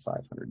less than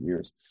 500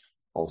 years.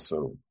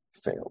 Also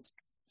failed.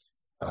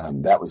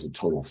 That was a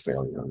total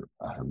failure.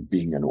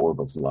 Being an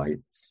orb of light,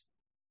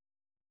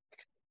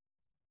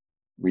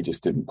 we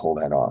just didn't pull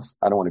that off.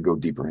 I don't want to go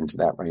deeper into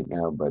that right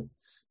now, but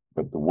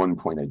the one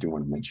point I do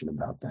want to mention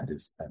about that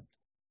is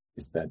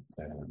that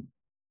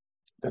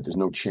there's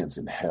no chance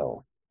in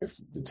hell, if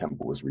the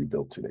temple was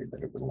rebuilt today,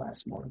 that it would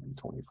last more than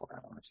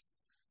 24 hours.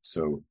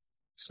 So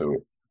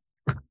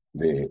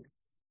the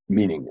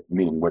meaning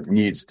what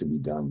needs to be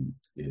done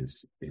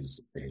is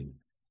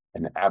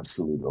an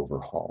absolute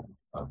overhaul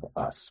of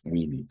us.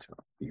 We need to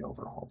be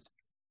overhauled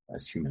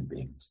as human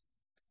beings.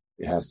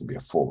 It has to be a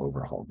full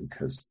overhaul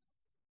because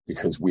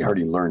we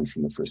already learned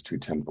from the first 2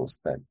 temples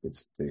that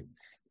it's the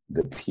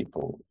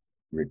people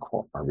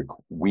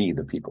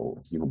the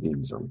people, human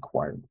beings, are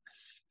required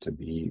to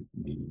be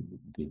the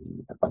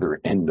other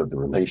end of the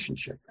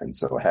relationship. And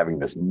so having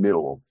this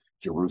middle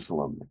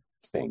Jerusalem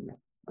thing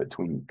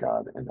between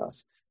God and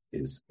us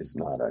is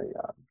not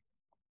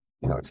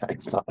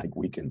it's not like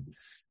we can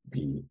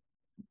be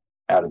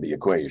out of the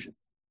equation.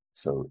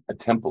 So a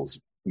temple's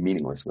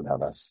meaningless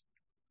without us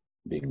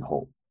being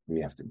whole.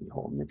 We have to be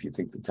whole. And if you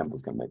think the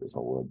temple's going to make us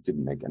whole, well, it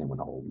didn't make anyone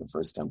whole in the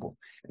first temple,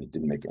 and it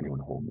didn't make anyone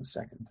whole in the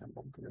second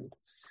temple period.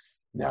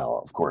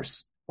 Now, of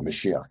course, a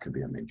Mashiach could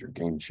be a major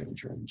game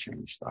changer and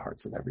change the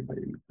hearts of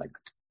everybody like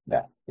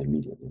that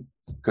immediately.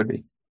 Could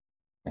be.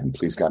 And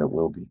please God, it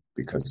will be,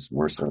 because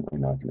we're certainly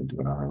not going to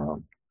do it on our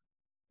own.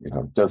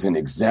 It doesn't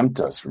exempt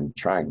us from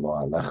trying.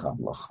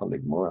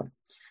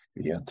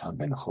 It's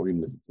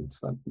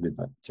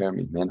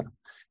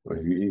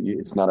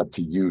not up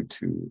to you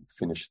to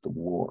finish the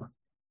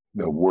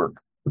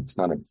work. It's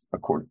not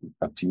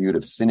up to you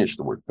to finish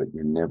the work, but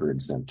you're never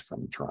exempt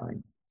from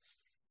trying.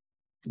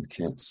 You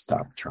can't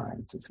stop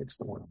trying to fix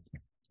the world.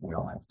 We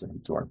all have to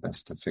do our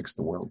best to fix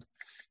the world.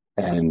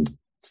 And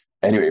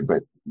anyway,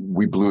 but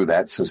we blew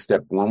that. So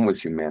step one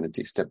was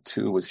humanity. Step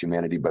two was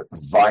humanity, but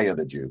via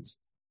the Jews.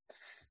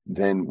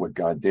 Then what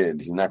God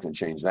did, he's not going to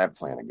change that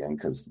plan again,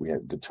 because we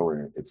have the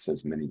Torah. It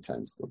says many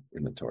times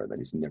in the Torah that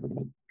he's never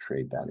going to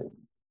trade that in.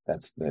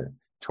 That's the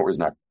Torah is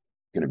not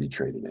going to be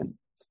traded in.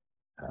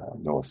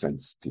 No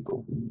offense,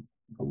 people who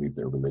believe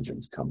their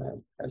religions come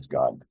as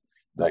God,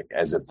 like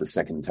as if the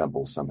second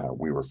temple somehow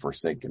we were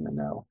forsaken and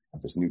now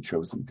there's new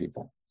chosen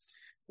people.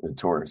 The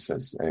Torah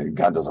says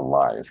God doesn't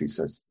lie if he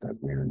says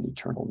that we're an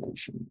eternal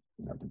nation,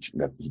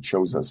 that he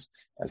chose us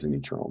as an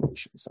eternal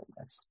nation. So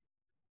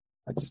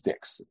that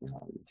sticks. You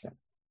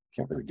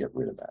can't really get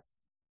rid of that.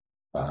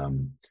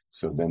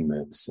 So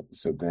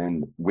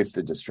then with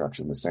the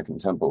destruction, the second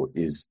temple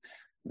is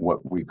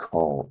what we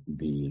call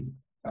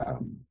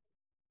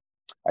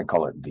I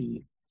call it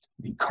the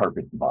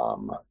carpet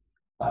bomb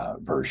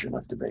version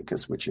of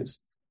Dveikus, which is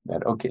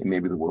that, okay,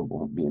 maybe the world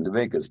won't be in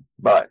Dveikus,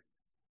 but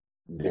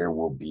there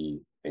will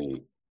be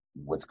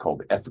what's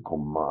called ethical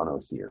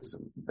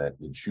monotheism, that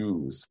the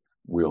Jews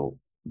will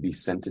be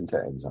sent into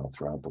exile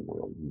throughout the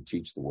world and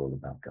teach the world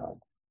about God,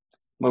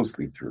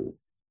 mostly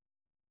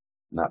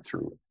not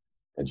through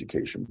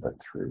education,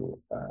 but through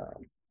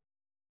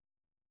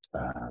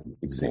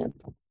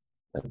example,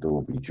 that there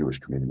will be Jewish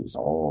communities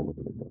all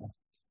over the world.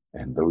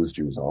 And those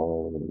Jews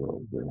all over the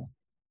world will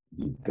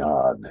be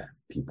God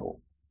people.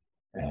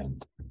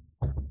 And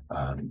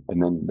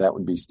then that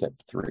would be step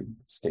three.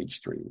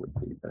 Stage three would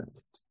be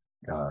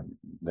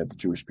that the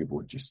Jewish people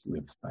would just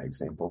live by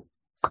example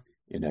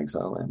in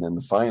exile. And then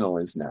the final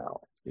is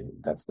now.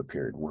 That's the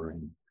period we're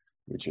in,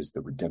 which is the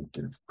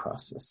redemptive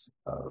process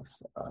of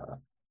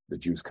the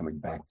Jews coming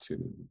back to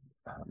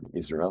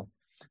Israel.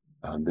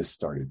 This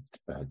started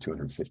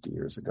 250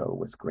 years ago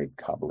with great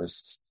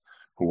Kabbalists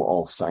who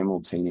all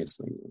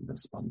simultaneously, in the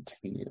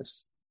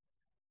spontaneous,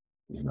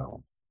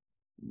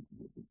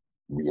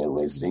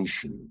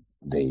 realization,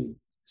 they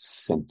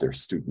sent their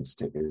students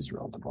to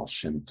Israel, the Baal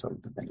Shem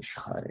Tov, the Ben Ish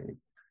Chai,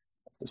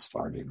 the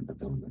Sephardim, the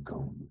Vilna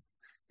Gaon.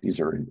 These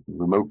are in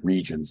remote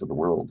regions of the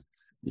world.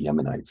 The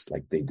Yemenites,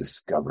 they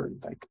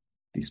discovered,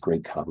 these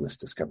great Kabbalists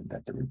discovered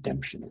that the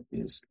redemption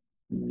is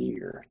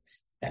near,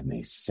 and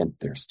they sent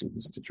their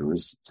students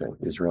to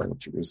Israel,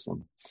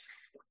 Jerusalem,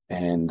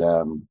 and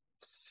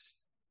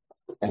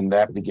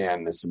that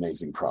began this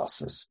amazing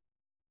process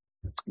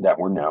that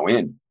we're now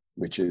in,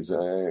 which is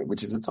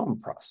its own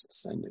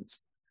process, and it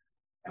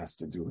has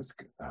to do with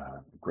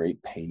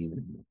great pain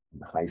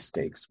and high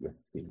stakes with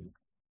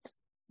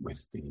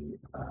the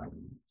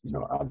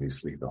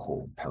obviously the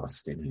whole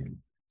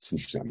Palestinian. It's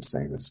interesting I'm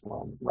saying this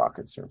while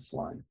rockets are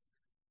flying,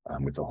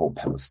 with the whole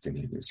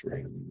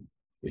Palestinian-Israeli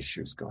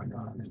issues going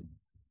on,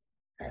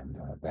 and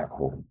that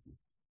whole,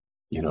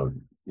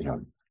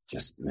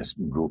 just this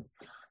group.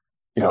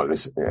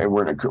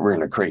 We're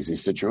in a crazy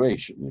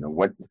situation.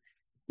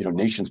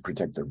 Nations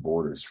protect their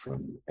borders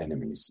from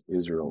enemies.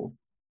 Israel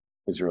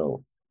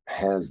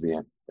has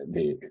the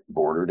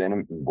border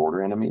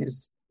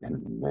enemies,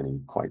 and many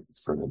quite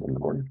further than the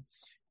border,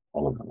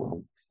 all over the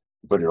world.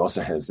 But it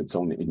also has its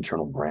own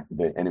internal ground.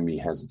 The enemy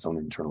has its own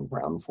internal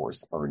ground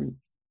force already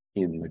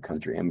in the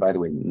country. And by the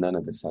way, none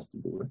of this has to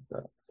do with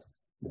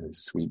the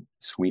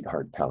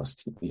sweetheart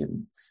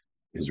Palestinian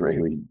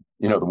Israeli.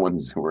 The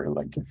ones who are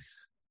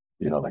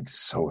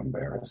so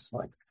embarrassed.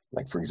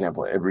 Like for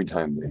example, every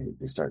time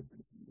they start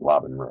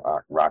lobbing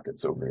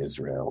rockets over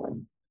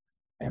Israel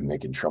and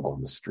making trouble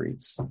in the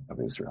streets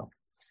of Israel,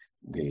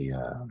 I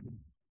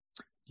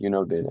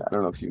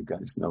don't know if you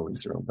guys know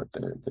Israel, but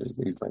there's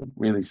these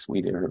really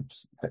sweet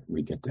Arabs that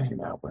we get to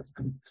hang out with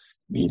and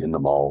meet in the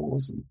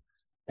malls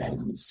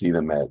and see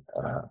them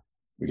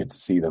we get to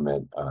see them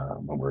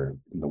when we're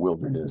in the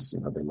wilderness.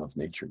 They love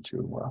nature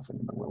too. We're often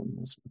in the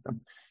wilderness with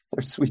them.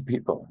 They're sweet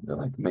people.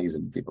 They're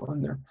amazing people,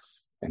 and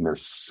they're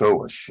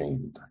so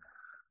ashamed.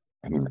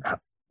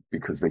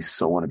 Because they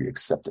so want to be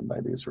accepted by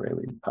the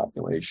Israeli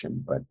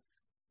population, but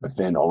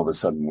then all of a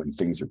sudden, when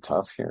things are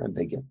tough here,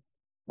 they get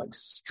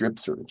strip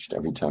searched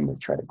every time they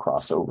try to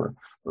cross over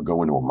or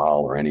go into a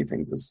mall or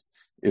anything, because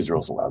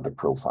Israel's allowed to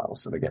profile,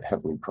 so they get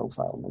heavily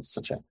profiled. And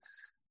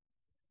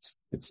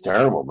it's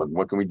terrible, but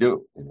what can we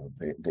do?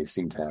 They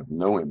seem to have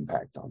no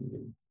impact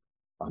on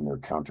their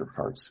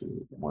counterparts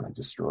who want to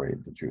destroy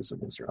the Jews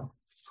of Israel.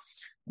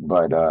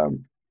 But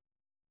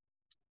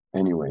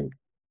anyway,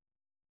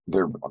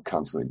 they're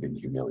constantly being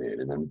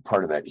humiliated, and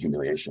part of that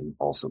humiliation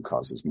also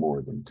causes more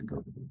of them to go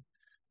to the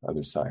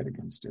other side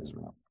against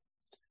Israel.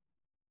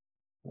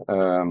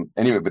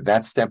 Anyway, but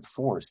that's step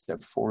four.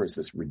 Step four is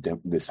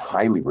this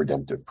highly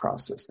redemptive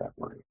process that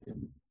we're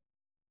in.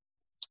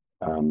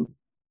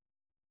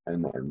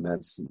 And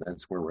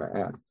that's where we're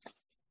at.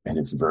 And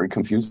it's very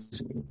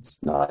confusing. It's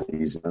not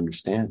easy to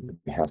understand.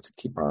 We have to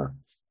keep our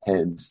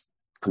heads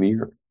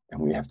clear, and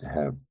we have to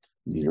have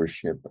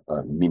leadership,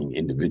 meaning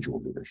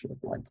individual leadership.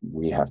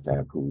 We have to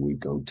have who we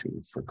go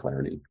to for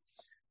clarity,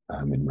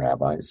 and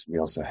rabbis. We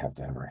also have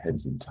to have our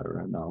heads in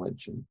Torah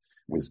knowledge and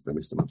the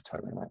wisdom of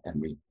Torah,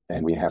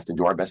 and we have to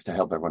do our best to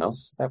help everyone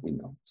else that we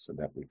know, so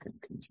that we can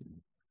continue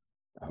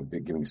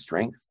giving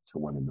strength to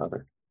one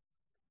another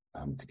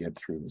to get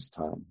through this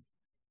time.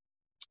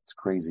 It's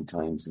crazy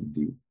times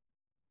indeed.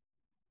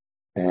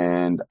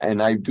 And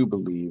I do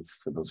believe,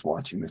 for those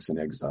watching this in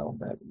exile,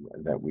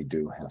 that we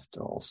do have to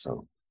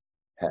also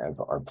have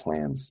our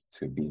plans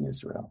to be in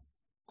Israel.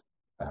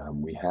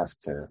 We have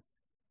to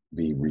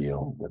be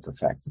real with the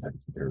fact that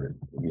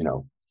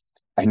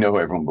I know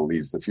everyone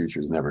believes the future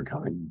is never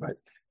coming, but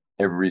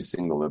every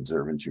single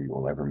observant Jew you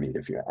will ever meet,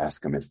 if you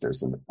ask them if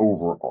there's an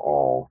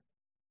overall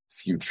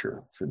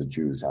future for the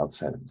Jews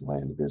outside of the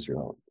land of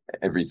Israel,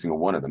 every single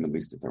one of them, at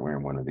least if they're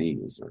wearing one of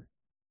these,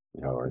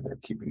 or they're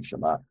keeping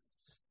Shabbat,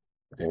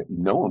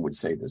 no one would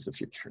say there's a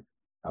future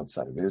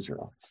outside of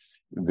Israel.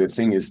 The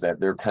thing is that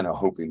they're kind of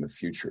hoping the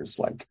future is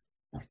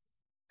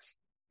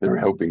they're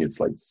hoping it's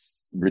like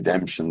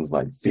redemption's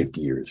like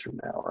 50 years from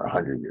now or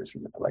 100 years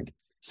from now, like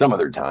some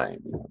other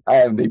time.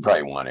 They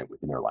probably want it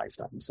within their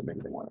lifetime, so maybe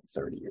they want it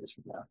 30 years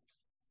from now,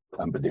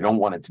 but they don't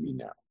want it to be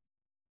now.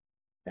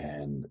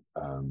 And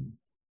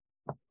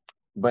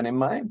but in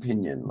my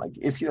opinion, like,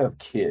 if you have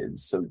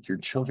kids, so your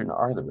children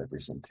are the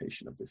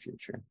representation of the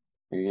future.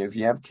 If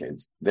you have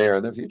kids, they are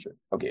the future.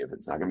 Okay, if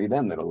it's not going to be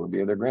them, then it'll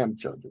be their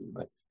grandchildren,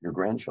 but your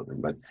grandchildren.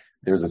 But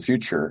there's a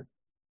future,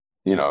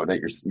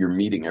 that you're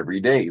meeting every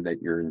day,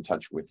 that you're in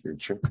touch with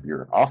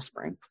your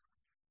offspring,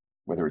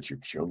 whether it's your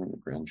children or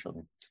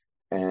grandchildren,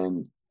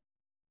 and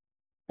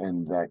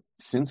that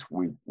since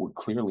we were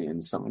clearly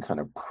in some kind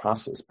of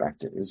process back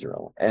to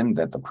Israel, and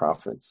that the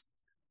prophets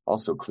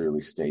also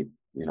clearly state,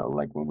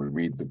 like when we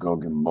read the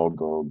Gog and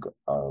Magog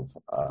of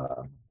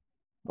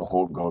the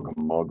whole Gog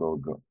and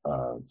Magog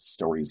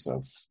stories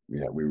of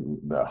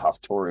the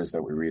Haftorahs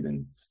that we read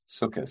in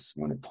Sukkot,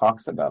 when it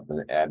talks about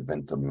the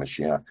advent of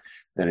Mashiach,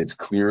 that it's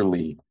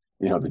clearly,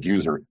 the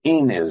Jews are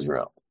in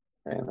Israel,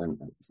 and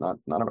it's not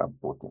about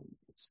Brooklyn.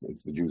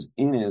 It's the Jews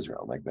in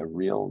Israel, like the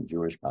real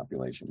Jewish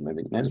population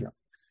living in Israel.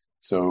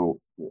 So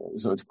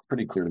it's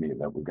pretty clear to me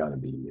that we've got to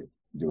be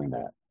doing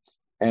that,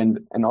 and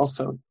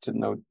also to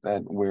note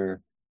that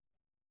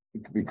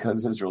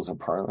because Israel's a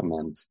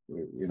parliament,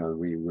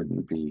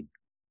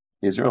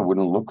 Israel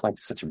wouldn't look like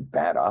such a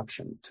bad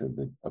option to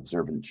the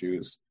observant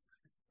Jews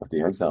of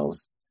the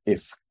exiles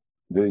if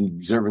the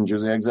observant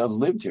Jews of the exiles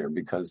lived here,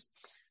 because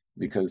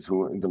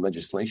the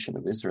legislation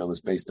of Israel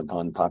is based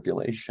upon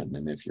population,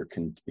 and if you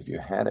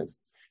had a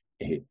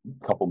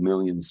couple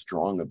million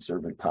strong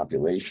observant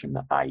population,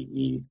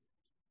 i.e.,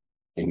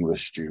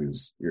 English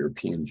Jews,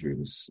 European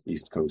Jews,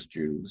 East Coast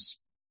Jews,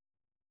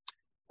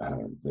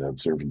 the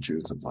observant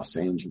Jews of Los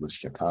Angeles,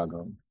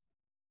 Chicago,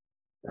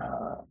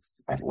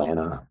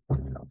 Atlanta,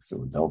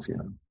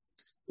 Philadelphia.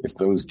 If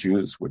those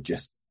Jews would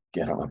just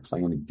get on a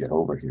plane and get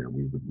over here,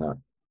 we would not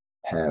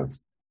have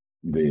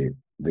the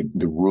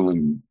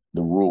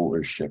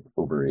rulership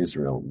over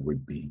Israel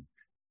would be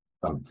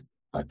of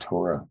a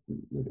Torah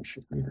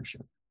leadership.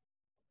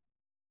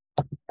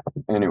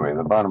 Anyway,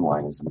 the bottom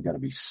line is we got to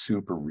be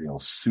super real,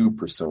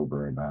 super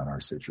sober about our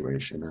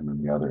situation, and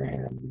on the other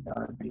hand, we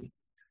got to be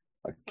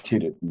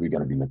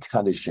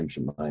Mekadesh Shem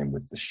Shemayim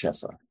with the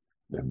Shefa,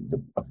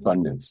 the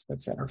abundance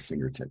that's at our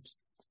fingertips.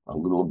 A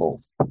little of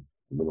both.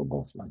 We're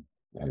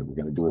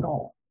going to do it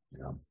all. If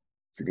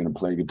you're going to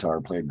play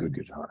guitar, play a good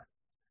guitar.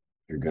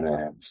 If you're going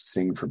to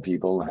sing for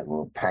people,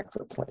 we'll pack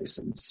the place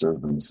and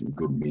serve them some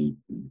good meat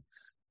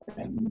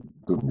and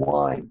good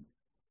wine.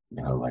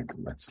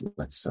 Let's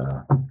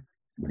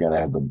we got to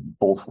have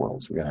both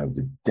worlds. We got to have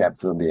the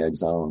depth of the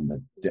exile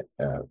and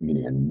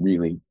meaning, and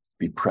really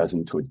be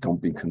present to it.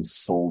 Don't be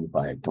consoled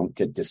by it. Don't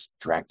get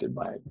distracted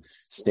by it.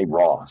 Stay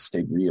raw,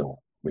 stay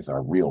real with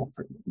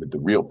the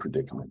real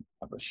predicament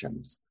of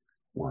Hashem's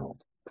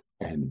world.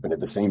 But at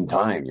the same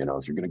time,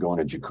 if you're going to go in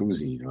a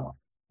jacuzzi,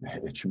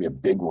 it should be a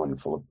big one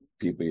full of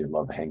people you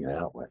love hanging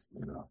out with.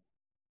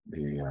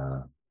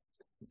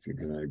 If you're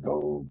going to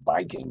go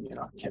biking,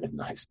 get a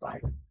nice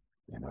bike.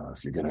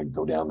 If you're going to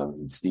go down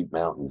the steep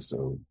mountains,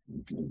 so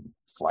you can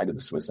fly to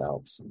the Swiss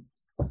Alps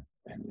and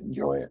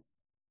enjoy it.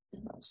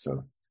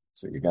 So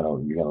you gotta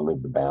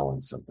live the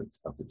balance of the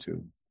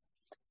two.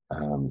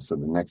 So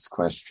the next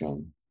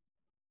question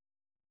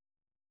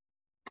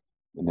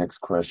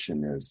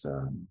is,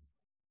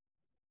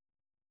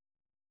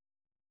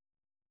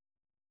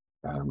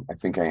 I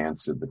think I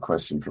answered the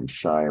question from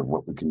Shai of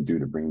what we can do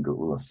to bring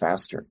Geula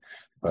faster,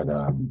 but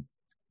I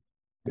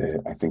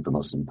think the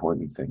most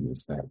important thing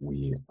is that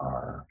we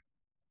are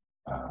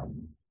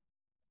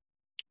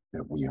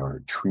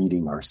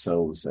treating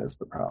ourselves as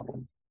the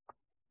problem.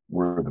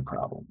 We're the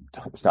problem.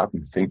 Stop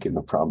thinking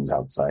the problem's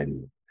outside of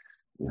you.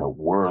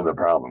 We're the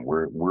problem.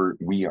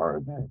 We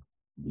are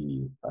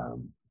the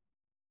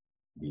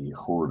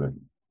Horban.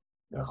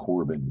 The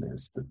Horban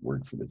is the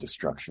word for the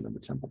destruction of the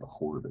temple. The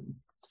Horban.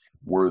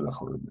 We're the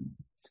Horban.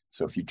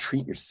 So if you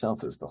treat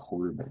yourself as the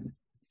Horban,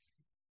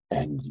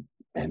 and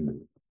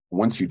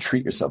once you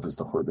treat yourself as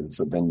the Horban,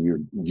 so then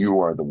you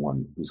are the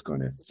one who's going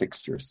to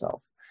fix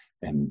yourself.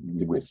 and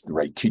with the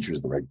right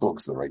teachers, the right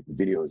books, the right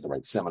videos, the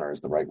right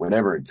seminars, the right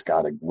whatever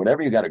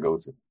you got to go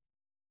through.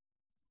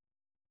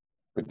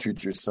 But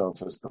treat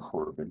yourself as the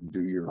Churban.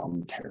 Do your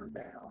own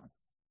teardown.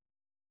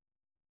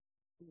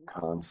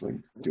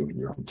 Constantly doing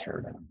your own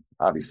teardown.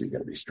 Obviously, you got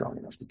to be strong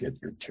enough to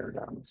get your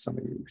teardown. Some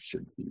of you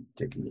should be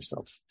taking it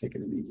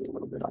easy a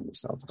little bit on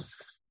yourself.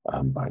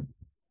 But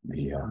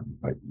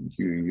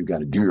you got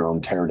to do your own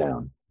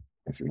teardown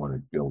if you want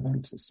to build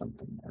into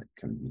something that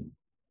can be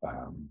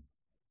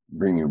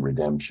bring you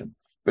redemption.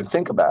 But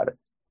think about it.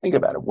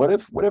 What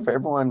if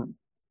everyone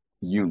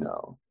you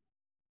know?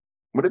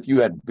 What if you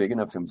had big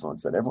enough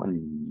influence that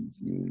everyone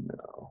you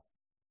know,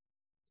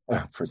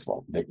 first of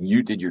all, that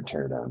you did your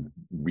teardown,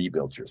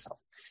 rebuilt yourself,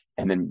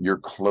 and then your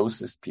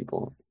closest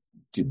people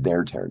did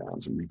their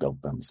teardowns and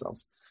rebuilt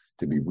themselves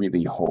to be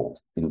really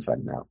whole inside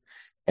and out.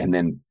 And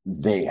then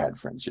they had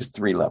friends, just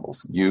 3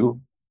 levels.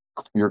 You,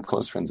 your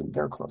close friends, and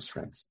their close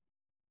friends.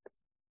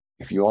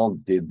 If you all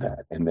did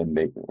that, and then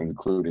they,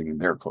 including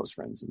their close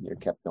friends, and you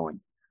kept going,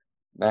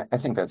 I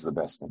think that's the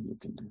best thing you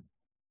can do.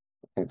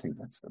 I think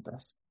that's the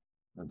best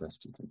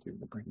you can do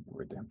to bring the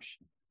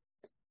redemption.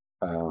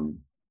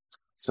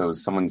 So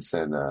someone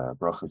said,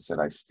 Bracha said,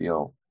 I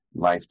feel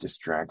life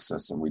distracts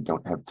us and we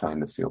don't have time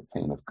to feel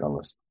pain of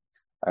Gullus.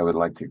 I would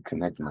like to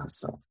connect to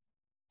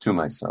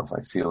myself.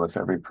 I feel if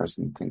every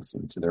person thinks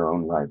into their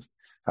own life,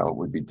 how it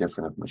would be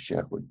different if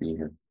Mashiach would be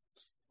here.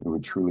 We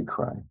would truly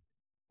cry.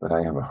 But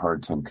I have a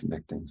hard time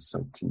connecting.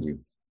 So can you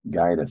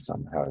guide us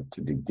on how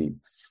to dig deep?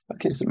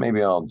 Okay, so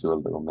maybe I'll do a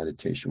little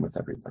meditation with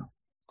everybody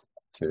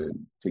to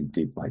dig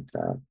deep like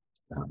that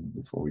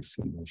before we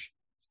finish.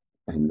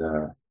 And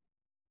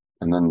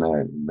then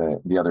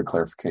the other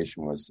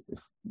clarification was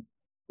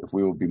if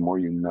we will be more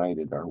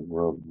united, our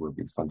world will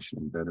be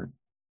functioning better.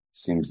 It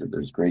seems that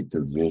there's great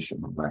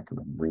division, a lack of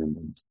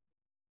agreement.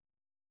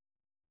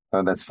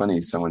 That's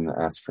funny. Someone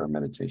asked for a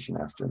meditation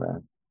after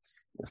that.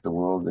 If the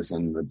world is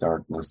in the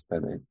darkness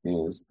that it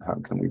is, how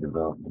can we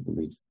develop the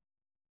belief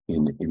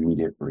in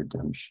immediate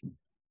redemption?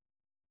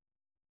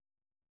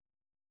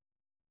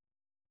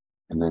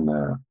 And then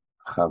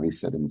Chavi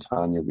said, in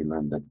Tanya, we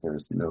learned that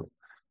there's no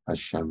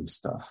Hashem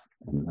stuff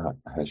and not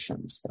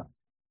Hashem stuff.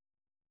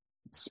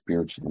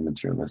 Spiritual and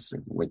materialistic.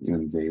 What you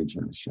engage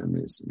in Hashem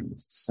is in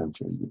the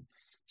center of you,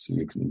 so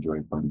you can enjoy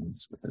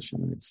abundance with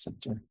Hashem in its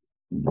center.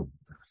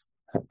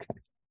 Okay.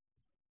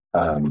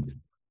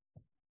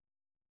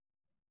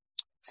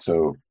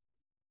 So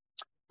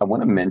I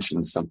want to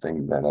mention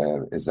something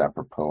that is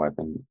apropos. I've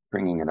been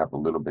bringing it up a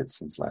little bit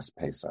since last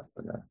Pesach,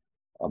 but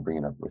I'll bring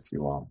it up with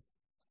you all.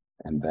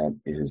 And that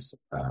is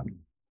that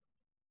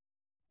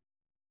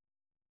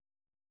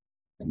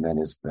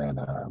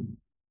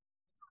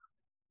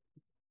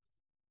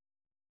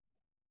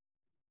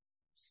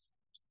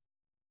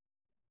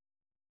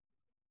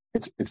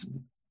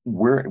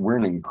we're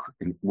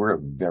a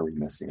very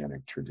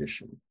messianic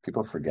tradition.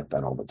 People forget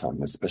that all the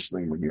time,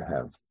 especially when you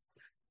have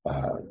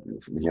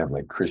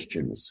like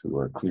Christians who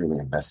are clearly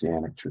a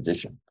messianic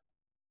tradition.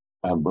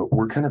 But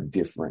we're kind of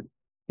different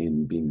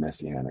in being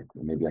messianic.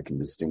 Maybe I can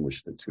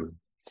distinguish the two.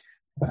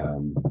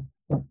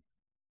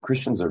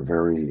 Christians are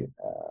very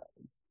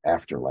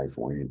afterlife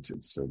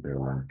oriented, so they're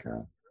like,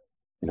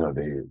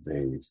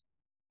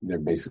 they're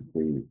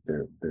basically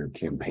their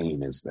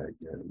campaign is that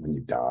when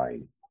you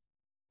die,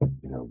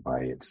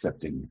 by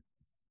accepting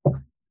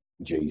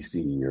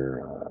JC,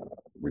 you're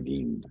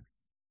redeemed.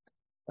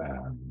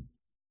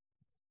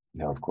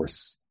 Now, of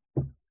course,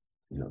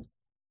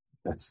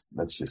 that's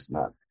just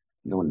not.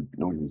 No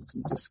one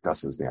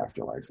discusses the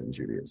afterlife in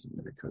Judaism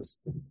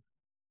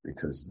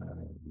because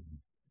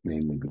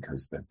mainly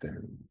because that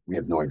we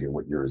have no idea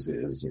what yours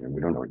is.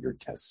 We don't know what your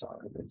tests are.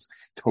 It's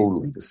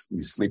totally this.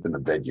 You sleep in the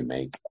bed you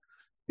make.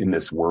 In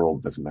this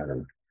world, doesn't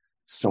matter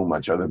so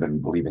much other than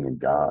believing in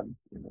God.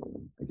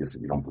 I guess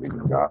if you don't believe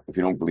in God, if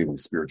you don't believe in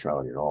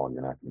spirituality at all,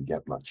 you're not going to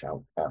get much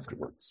out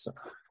afterwards. So,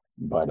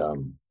 but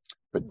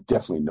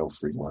definitely no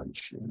free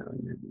lunch.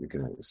 You're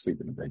going to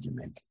sleep in the bed you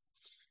make.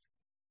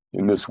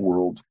 In this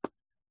world,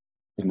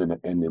 the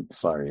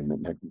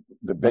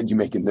bed you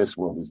make in this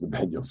world is the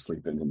bed you'll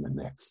sleep in the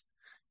next.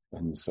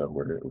 And so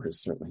we're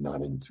certainly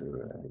not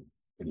into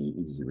any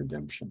easy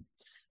redemption.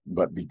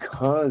 But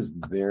because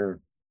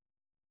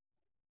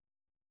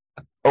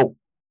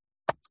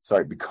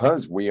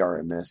because we are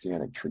a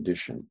messianic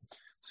tradition,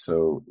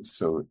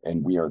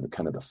 and we are the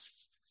kind of the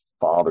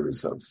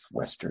fathers of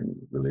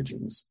Western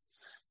religions.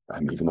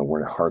 Even though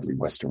we're hardly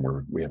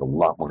Western, we have a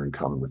lot more in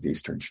common with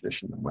Eastern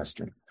tradition than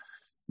Western.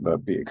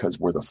 But because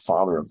we're the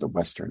father of the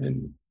Western,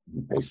 and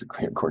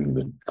basically according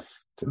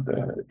to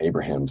the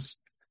Abraham's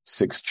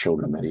 6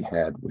 children that he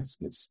had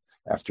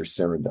after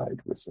Sarah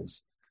died with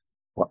his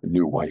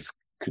new wife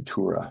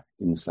Keturah,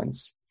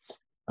 incense,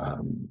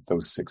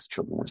 those 6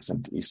 children were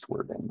sent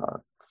eastward and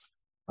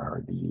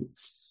are the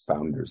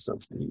founders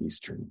of the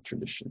Eastern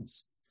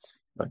traditions.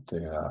 But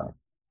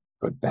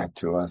back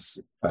to us,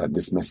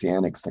 this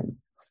messianic thing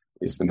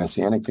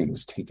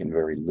was taken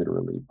very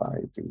literally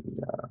by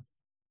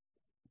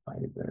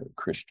the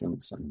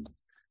Christians,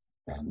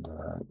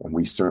 And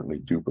we certainly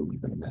do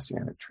believe in a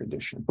messianic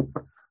tradition.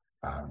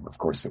 Of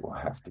course, it will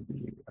have to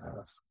be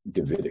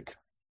Davidic.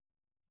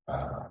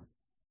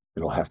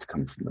 It'll have to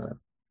come from the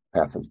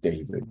path of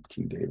David,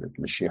 King David,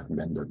 Mashiach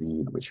ben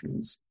David, which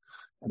means,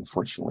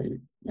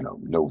 unfortunately,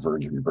 no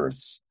virgin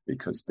births,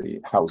 because the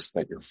house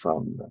that you're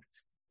from,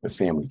 the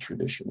family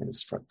tradition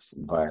is from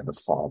via the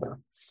father.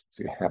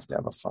 So you have to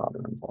have a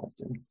father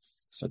involved in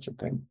such a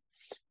thing.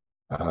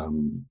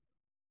 And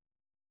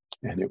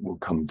it will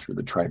come through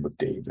the tribe of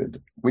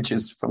David, which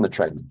is from the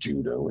tribe of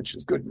Judah, which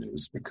is good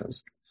news,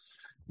 because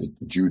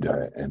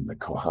Judah and the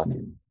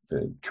Kohanim,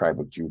 the tribe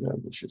of Judah,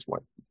 which is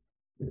what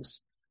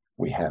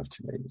we have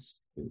today,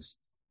 is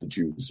the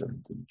Jews, or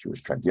the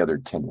Jewish tribe. The other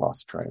 10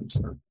 lost tribes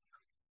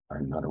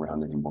are not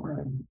around anymore.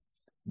 And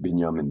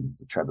Binyamin,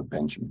 the tribe of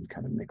Benjamin,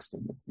 kind of mixed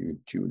in with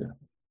Judah.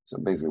 So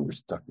basically, we're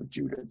stuck with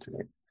Judah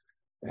today,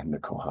 and the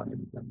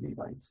Kohanim, the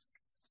Levites.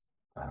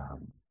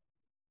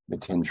 The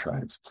 10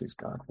 tribes, please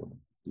God, will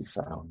be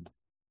found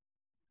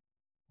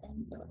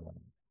and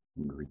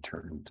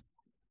returned.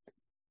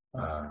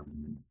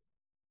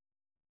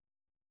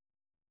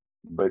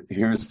 But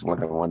here's what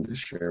I wanted to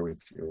share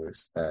with you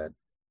is that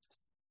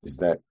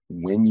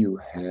when you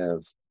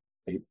have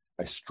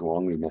a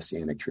strongly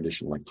messianic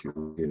tradition like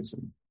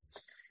Judaism,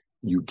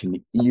 you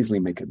can easily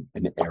make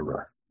an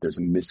error. There's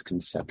a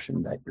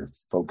misconception that your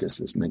focus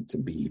is meant to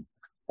be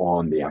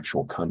on the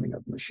actual coming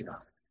of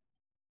Mashiach.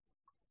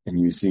 And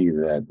you see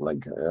that, like,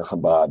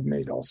 Chabad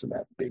made also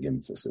that big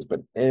emphasis,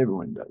 but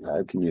everyone does.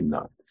 How can you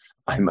not?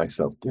 I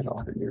myself did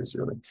all the years,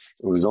 really.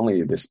 It was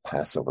only this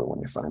Passover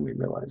when I finally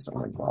realized, oh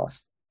my God,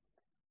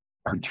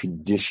 our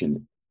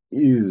tradition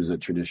is a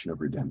tradition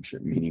of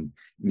redemption,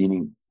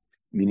 meaning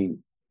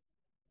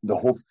the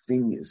whole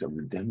thing is a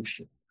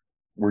redemption.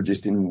 We're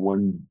just in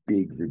one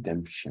big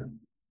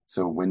redemption.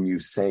 So when you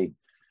say,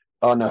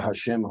 Ana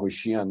Hashem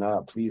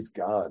Hoshiana, please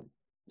God,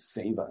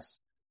 save us,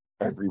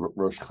 every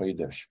Rosh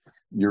Chodesh,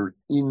 you're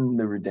in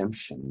the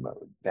redemption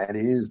mode. That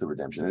is the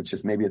redemption. It's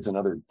just, maybe it's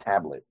another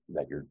tablet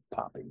that you're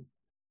popping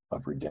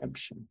of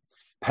redemption.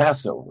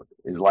 Passover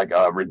is like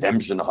a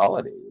redemption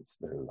holiday. It's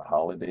the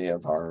holiday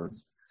of our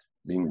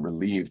being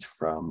relieved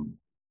from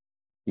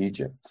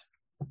Egypt.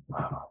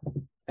 Wow.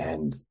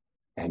 And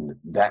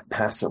that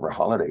Passover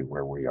holiday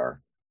where we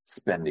are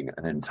spending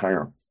an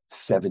entire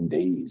 7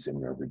 days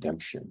in our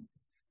redemption,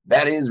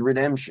 that is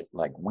redemption.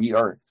 Like, we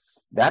are,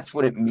 that's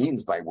what it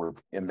means by we're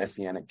a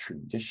messianic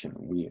tradition.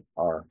 We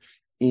are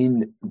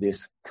in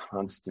this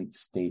constant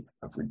state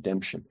of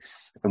redemption.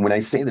 And when I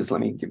say this,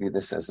 let me give you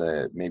this as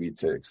maybe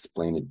to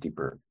explain it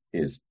deeper,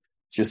 is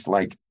just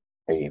like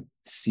a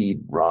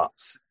seed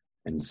rots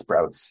and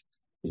sprouts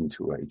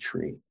into a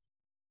tree.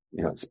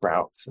 It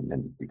sprouts and then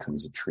it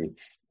becomes a tree.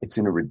 It's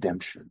in a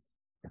redemption.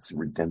 It's a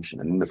redemption.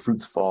 And then the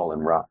fruits fall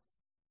and rot.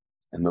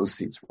 And those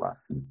seeds rot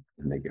and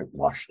they get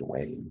washed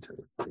away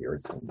into the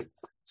earth and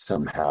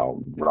somehow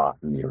rot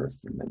in the earth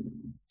and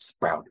then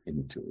sprout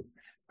into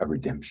a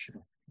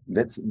redemption.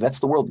 That's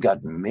the world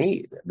God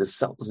made. The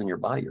cells in your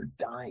body are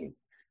dying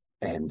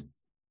and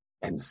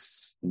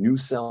new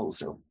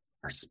cells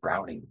are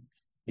sprouting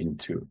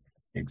into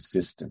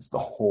existence. The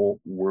whole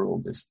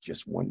world is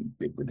just one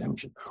big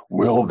redemption.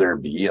 Will there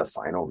be a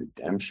final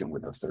redemption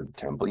with a third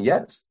temple?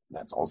 Yes,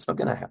 that's also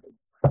going to happen.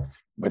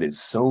 But it's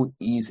so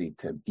easy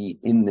to be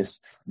in this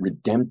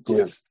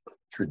redemptive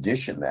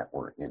tradition that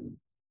we're in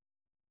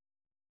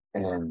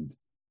and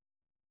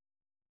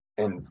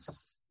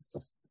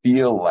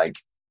feel like,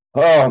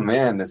 oh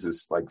man, this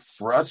is like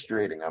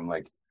frustrating. I'm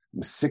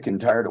sick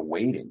and tired of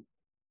waiting.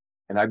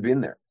 And I've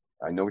been there.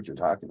 I know what you're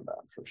talking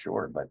about for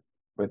sure, but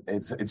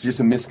it's just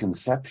a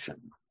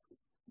misconception.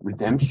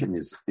 Redemption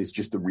is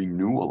just a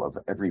renewal of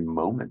every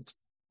moment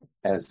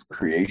as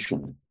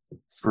creation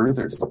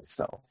furthers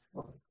itself.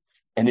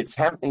 And it's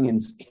happening in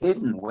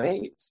hidden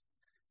ways.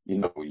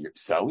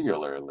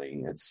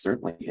 Cellularly, it's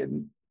certainly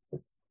hidden.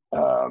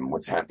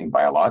 What's happening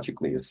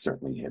biologically is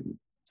certainly hidden.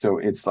 So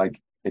it's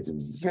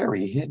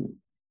very hidden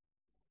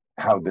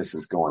how this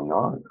is going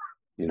on.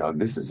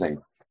 This is a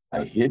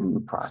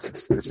hidden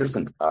process. This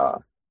isn't a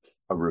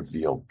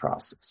revealed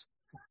process.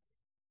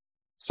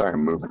 Sorry,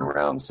 I'm moving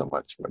around so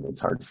much, but it's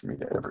hard for me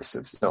to ever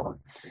sit still.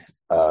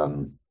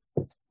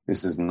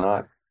 This is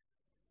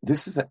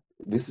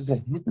a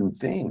hidden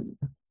thing.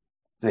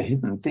 It's a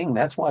hidden thing.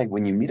 That's why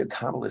when you meet a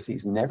Kabbalist,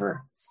 he's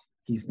never,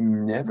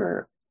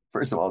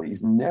 first of all,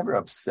 he's never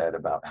upset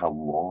about how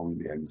long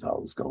the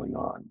exile is going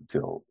on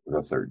till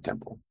the third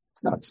temple.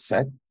 It's not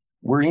upset.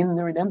 We're in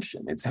the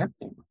redemption. It's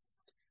happening.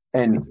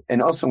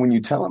 And also when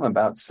you tell him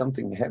about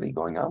something heavy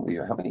going on with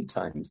you, how many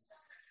times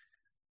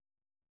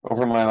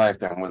over my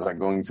lifetime was I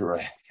going through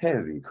a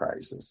heavy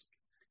crisis,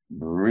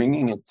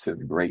 bringing it to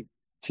the great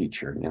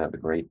teacher, the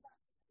great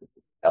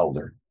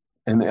elder.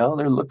 And the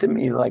elder looked at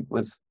me like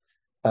with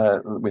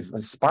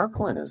a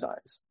sparkle in his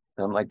eyes.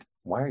 And I'm like,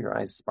 why are your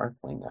eyes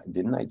sparkling?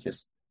 Didn't I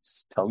just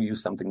tell you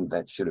something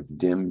that should have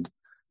dimmed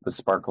the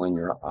sparkle in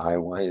your eye?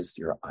 Why is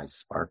your eye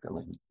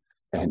sparkling?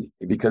 And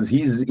because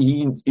he's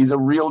a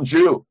real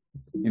Jew.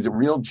 He's a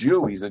real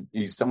Jew.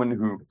 He's someone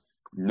who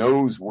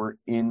knows we're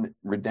in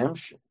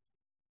redemption.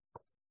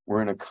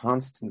 We're in a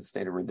constant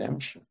state of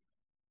redemption.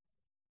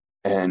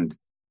 And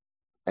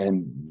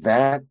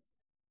that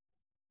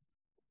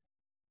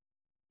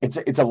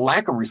it's a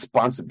lack of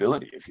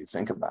responsibility if you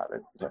think about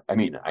it. I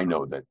mean, I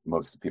know that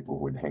most of the people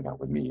who would hang out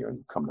with me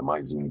and come to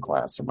my Zoom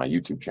class or my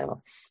YouTube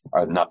channel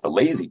are not the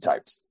lazy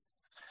types.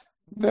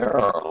 There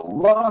are a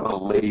lot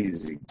of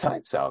lazy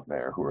types out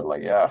there who are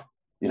like, yeah,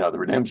 the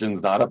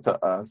redemption's not up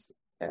to us.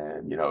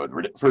 And,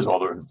 first of all,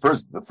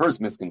 the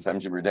first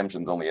misconception,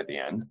 redemption's only at the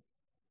end.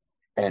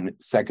 And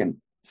second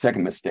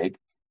mistake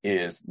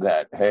is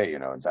that, hey,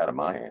 it's out of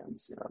my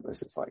hands.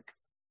 This is like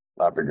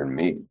a lot bigger than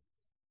me.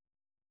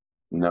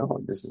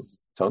 No, this is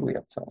totally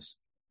up to us.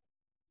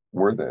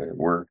 We're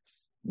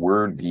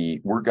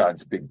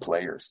God's big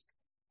players.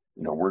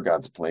 We're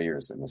God's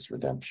players in this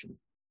redemption.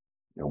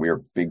 We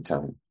are big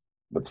time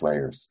the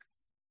players.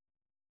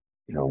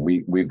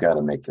 We've got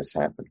to make this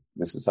happen.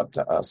 This is up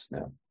to us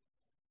now.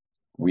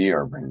 We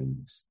are bringing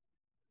this.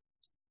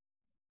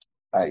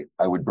 I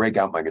would break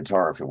out my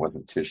guitar if it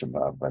wasn't Tisha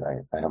B'Av, but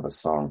I have a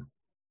song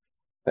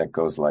that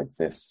goes like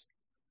this.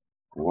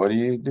 What do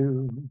you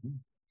do?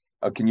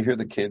 Oh, can you hear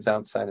the kids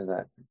outside of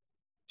that?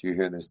 Do you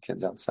hear there's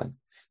kids outside?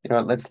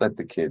 Let's let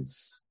the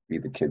kids be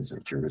the kids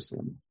of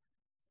Jerusalem.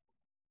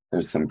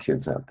 There's some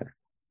kids out there.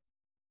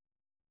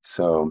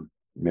 So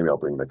maybe I'll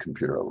bring the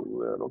computer a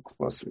little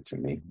closer to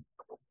me.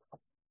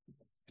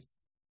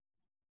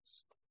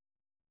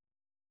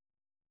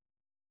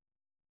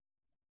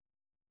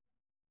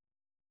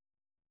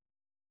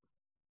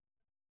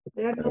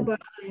 There's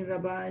nobody,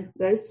 Rabbi.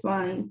 That's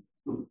fine.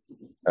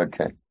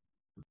 Okay.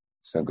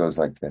 So it goes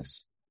like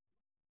this.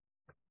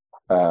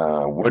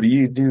 What do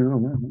you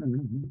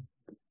do?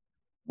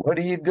 What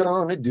are you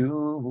gonna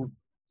do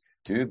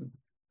to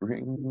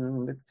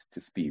bring it to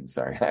speed?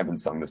 Sorry, I haven't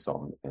sung the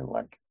song in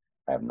I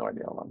have no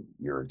idea how long,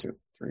 a year or 2,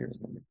 3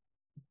 years maybe.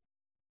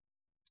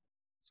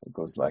 So it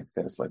goes like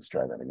this. Let's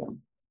try that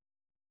again.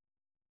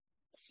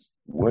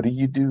 What do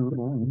you do?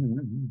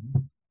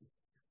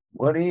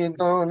 What are you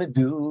gonna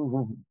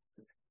do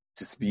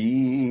to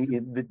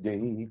speed the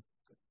day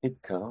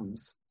it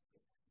comes?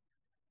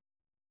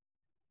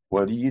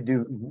 What do you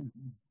do?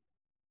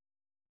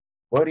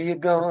 What are you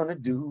gonna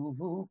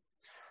do?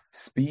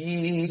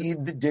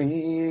 Speed the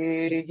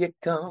day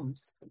it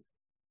comes.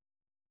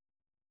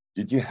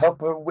 Did you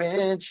help her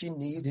when she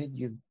needed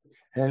you?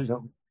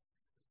 Hello,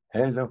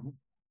 hello.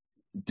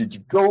 Did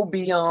you go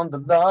beyond the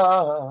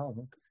law?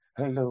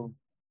 Hello,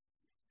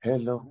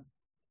 hello.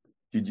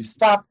 Did you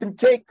stop and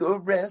take a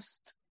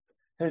rest?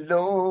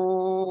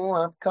 Hello,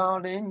 I'm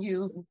calling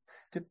you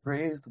to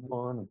praise the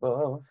one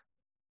above.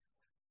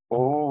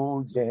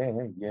 Oh,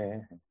 yeah,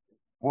 yeah.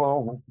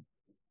 Whoa.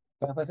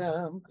 What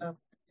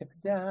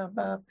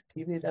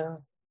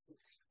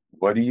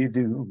do you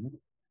do?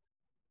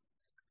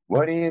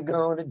 What are you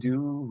gonna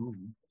do?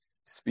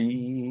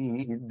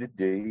 Speed the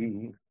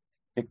day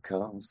it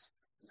comes.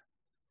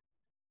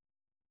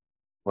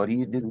 What do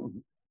you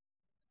do?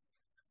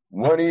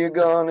 What are you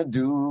gonna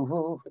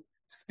do?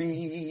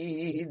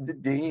 Speed the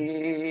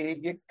day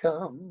it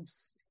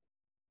comes.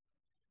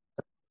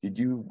 Did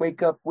you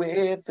wake up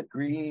with a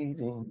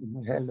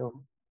greeting?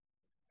 Hello,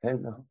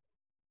 hello.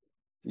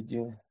 Did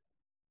you?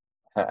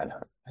 I don't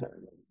know.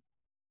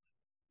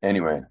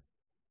 Anyway,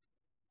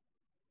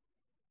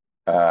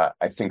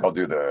 I think I'll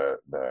do the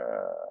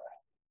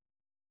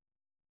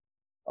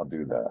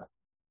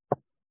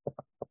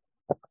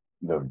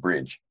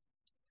bridge.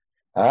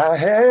 I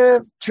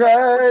have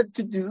tried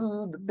to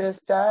do the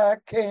best I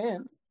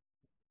can,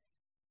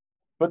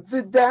 but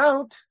the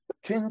doubt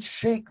can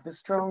shake the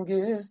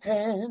strongest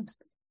hand.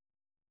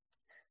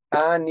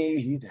 I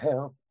need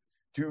help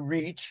to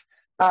reach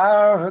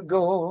our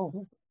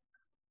goal.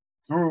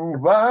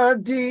 Through our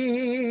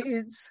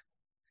deeds,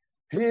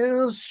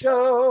 He'll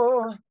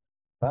show.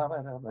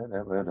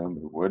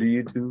 What do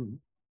you do?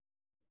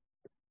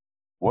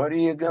 What are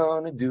you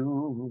gonna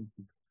do?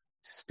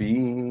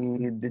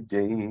 Speed the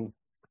day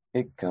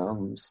it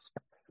comes.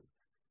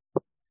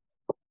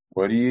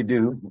 What do you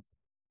do?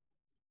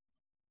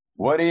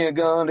 What are you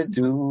gonna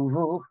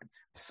do?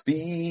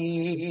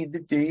 Speed the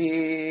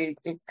day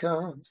it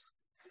comes.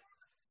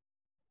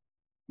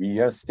 We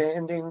are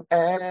standing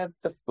at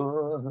the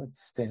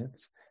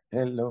footsteps.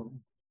 Hello,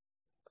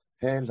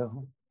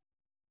 hello.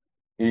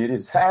 It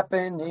is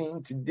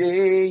happening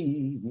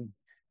today.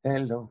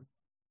 Hello,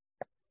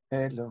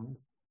 hello.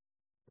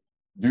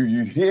 Do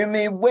you hear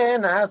me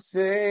when I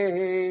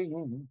say,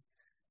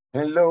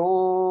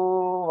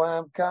 hello,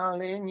 I'm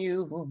calling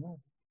you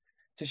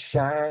to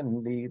shine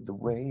and lead the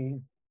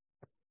way.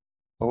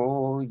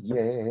 Oh,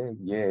 yeah,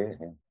 yeah.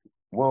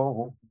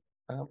 Whoa.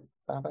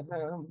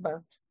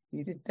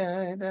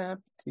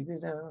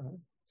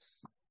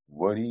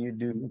 What do you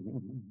do?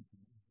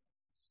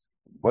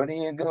 What are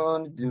you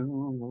gonna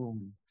do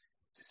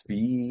to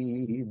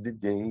speed the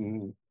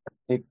day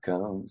it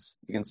comes?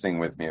 You can sing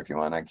with me if you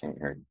want. I can't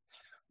hear you.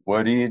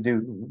 What do you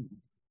do?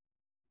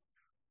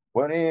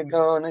 What are you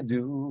gonna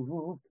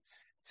do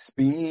to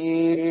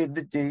speed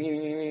the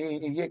day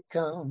it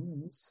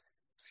comes?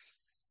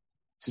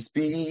 to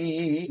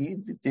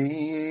speed the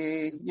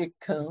day it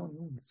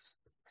comes.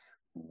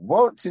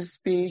 Want to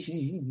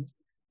speed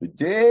the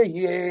day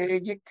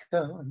it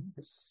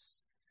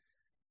comes.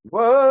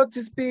 Want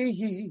to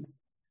speed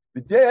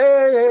the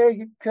day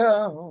it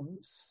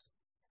comes.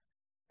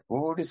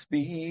 For to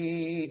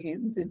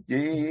speed the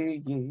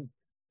day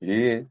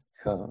it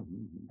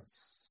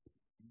comes.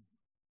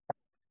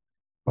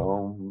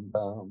 Boom,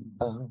 bum,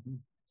 bum,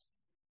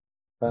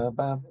 ba,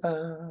 ba,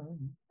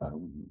 bum,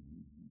 bum.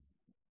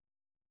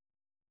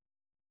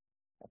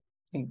 I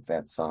think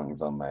that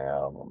song's on my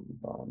album,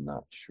 though I'm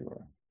not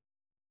sure.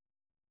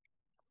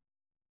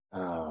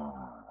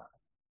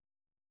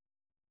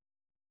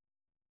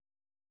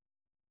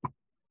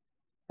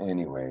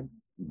 Anyway,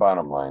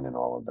 bottom line in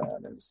all of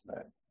that is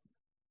that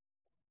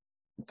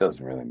it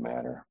doesn't really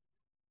matter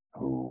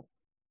who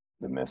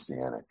the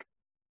messianic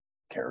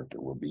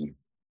character will be.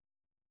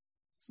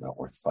 It's not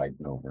worth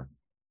fighting over.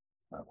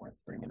 It's not worth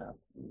bringing up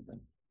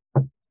even.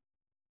 The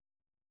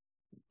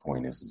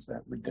point is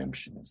that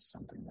redemption is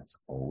something that's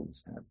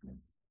always happening.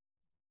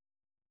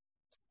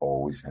 It's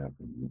always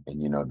happening.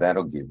 And,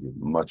 that'll give you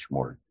much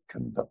more,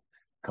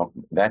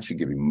 that should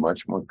give you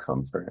much more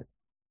comfort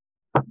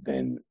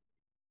than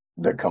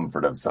the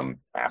comfort of some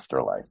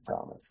afterlife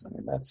promise. I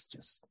mean, that's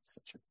just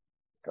such a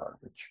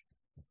garbage.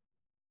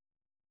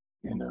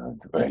 You're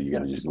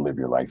going to just live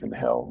your life in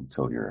hell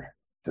until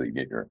you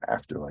get your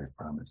afterlife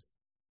promise.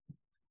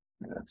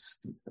 I mean, that's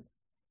stupid.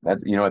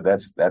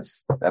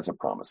 That's a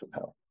promise of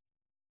hell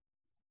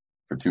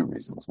for two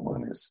reasons.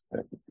 One is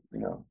that,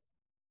 you're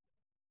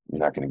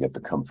not going to get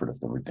the comfort of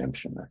the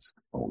redemption that's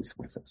always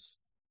with us,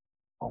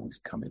 always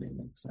coming in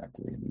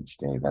exactly in each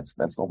day. That's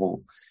the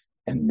whole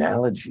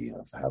analogy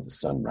of how the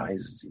sun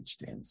rises each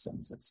day and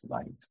sends its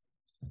light,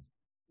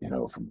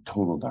 from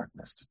total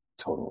darkness to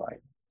total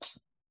light.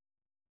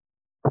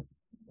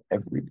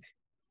 Every day.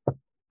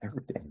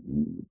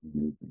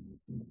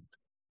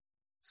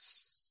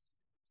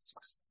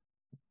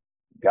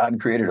 God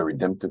created a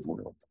redemptive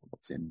world.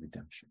 What's in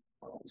redemption?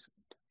 We're always in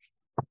redemption.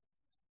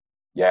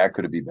 Yeah,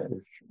 could it be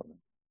better? Sure.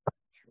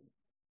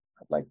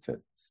 I'd like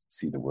to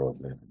see the world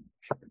live in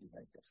purity.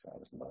 I guess I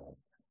would love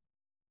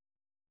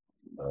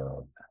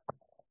that.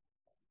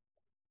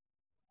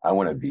 I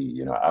want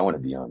to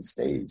be on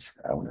stage.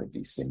 I want to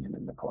be singing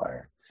in the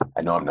choir.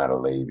 I know I'm not a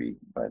Levi,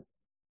 but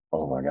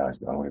oh my gosh,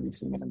 I want to be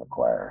singing in the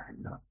choir,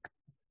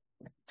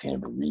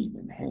 tambourine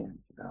in hand,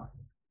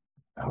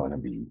 I want to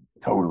be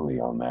totally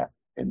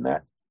in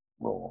that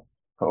role.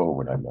 Oh,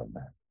 would I love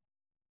that?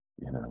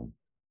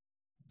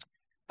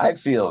 I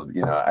feel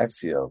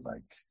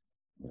like,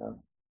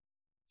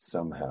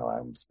 somehow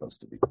I'm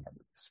supposed to be part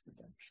of this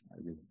redemption. I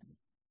really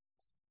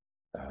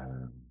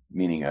do.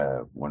 Meaning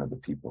one of the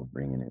people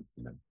bringing it,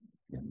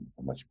 in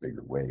a much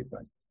bigger way,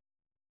 but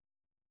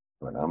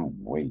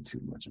I'm way too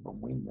much of a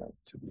wingnut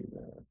to be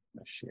the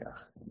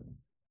Mashiach.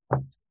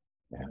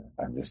 Yeah,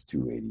 I'm just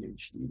too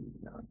ADHD,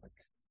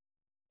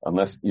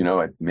 unless,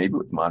 maybe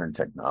with modern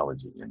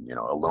technology and,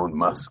 Elon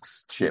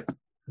Musk's chip,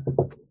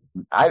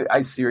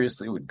 I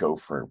seriously would go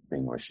for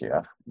being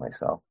Mashiach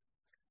myself.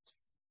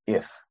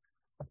 If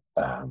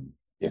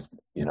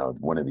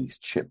one of these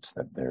chips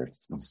that they're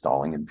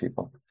installing in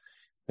people,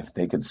 if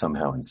they could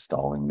somehow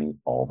install in me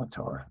all the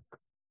Torah,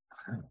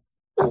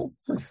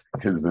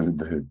 because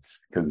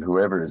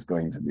whoever is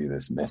going to be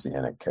this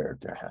messianic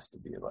character has to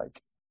be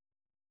like,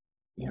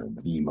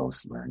 the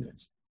most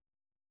learned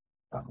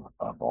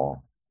of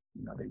all.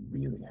 They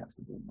really have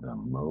to be the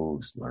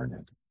most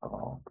learned of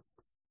all.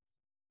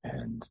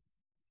 And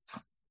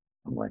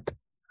I'm like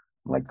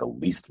the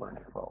least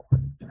learned of all.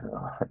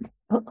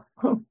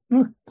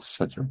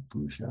 Such a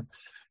busha.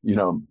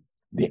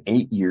 The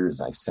 8 years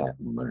I sat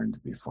and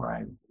learned before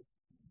I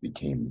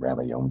became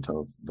Rabbi Yom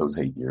Tov, those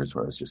 8 years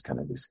where I was just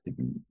kind of this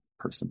hidden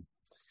person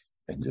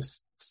and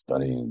just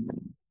studying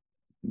and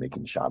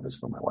making Shabbos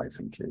for my wife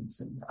and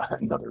kids and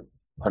another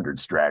 100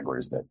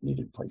 stragglers that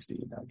needed a place to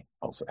eat. I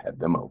also had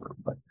them over,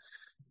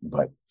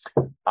 but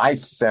I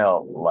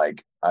felt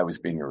like I was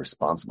being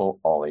irresponsible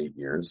all 8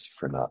 years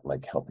for not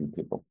helping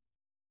people.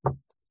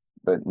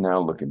 But now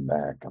looking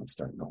back, I'm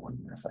starting to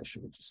wonder if I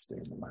should have just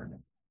stayed and learned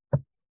it.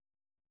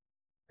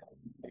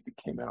 Maybe it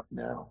came out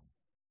now.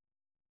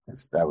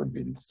 Because that would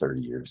be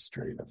 30 years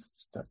straight of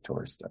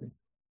Torah study.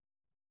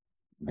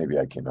 Maybe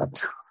I came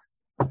out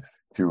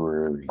too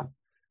early.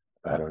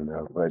 I don't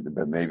know.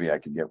 But maybe I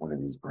could get one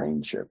of these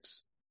brain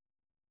chips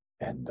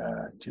and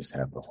just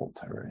have the whole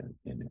Torah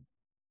in it.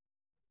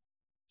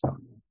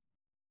 Don't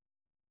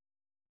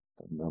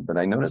know. But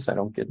I notice I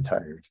don't get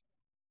tired.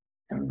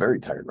 I'm very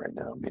tired right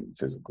now,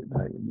 physically.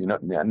 But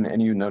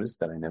and you notice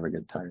that I never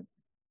get tired.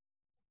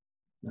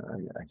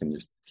 I can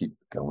just keep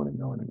going and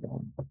going and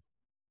going. I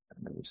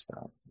never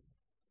stop.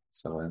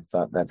 So I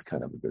thought that's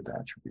kind of a good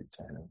attribute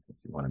to have if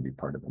you want to be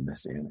part of a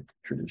messianic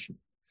tradition.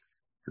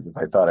 Because if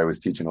I thought I was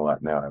teaching a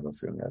lot now, I have a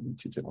feeling I'd be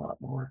teaching a lot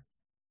more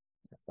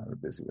if I were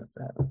busy with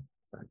that.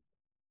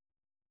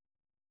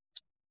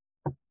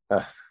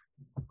 But,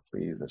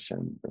 please,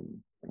 Hashem,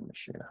 bring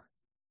Mashiach.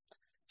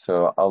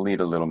 So I'll lead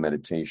a little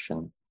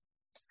meditation.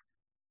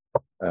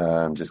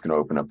 I'm just going to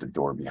open up the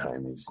door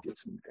behind me, just get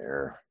some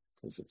air,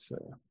 because it's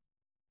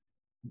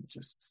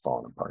just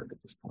falling apart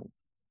at this point.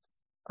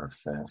 Our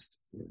fast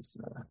is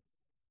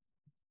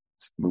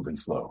moving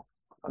slow.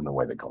 I don't know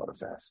why they call it a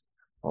fast.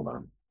 Hold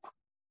on.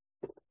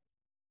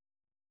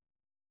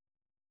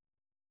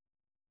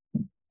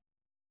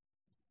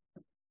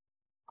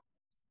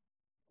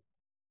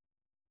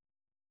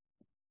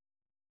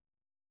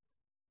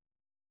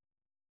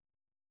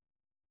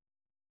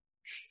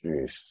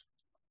 Jeez.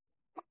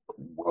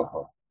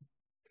 Whoa.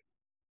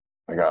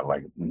 I got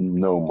like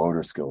no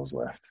motor skills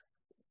left.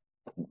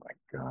 Oh my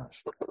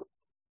gosh.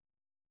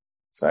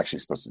 It's actually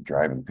supposed to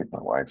drive and pick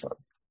my wife up.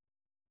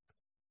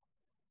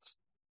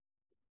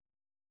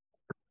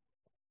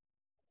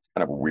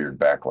 Kind of a weird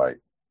backlight.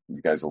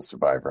 You guys will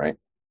survive, right?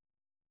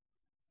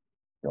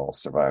 You'll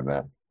survive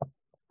that.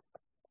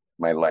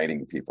 My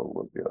lighting people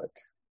will be like,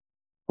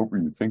 what were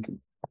you thinking?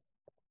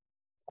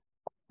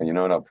 And you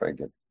know what? I'll probably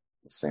get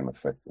the same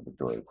effect with the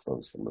door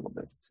closed a little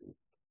bit too.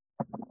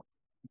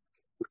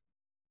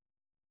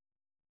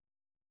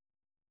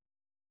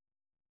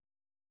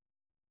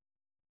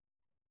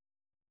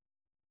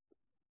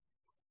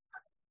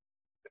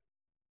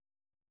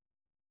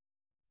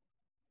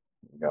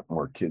 Got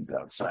more kids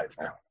outside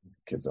now.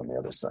 Kids on the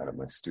other side of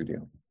my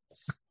studio.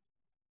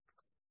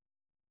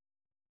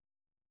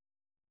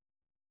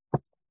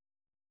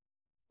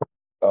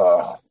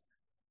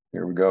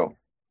 Here we go.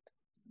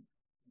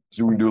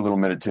 So we can do a little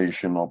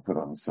meditation. I'll put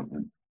on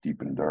something deep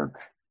and dark.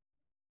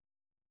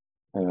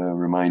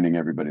 Reminding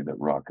everybody that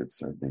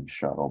rockets are being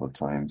shot all the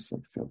time,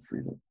 so feel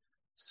free to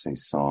say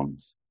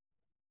psalms.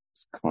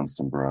 It's a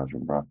constant barrage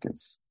of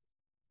rockets.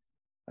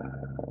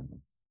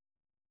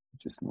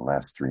 Just in the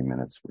last 3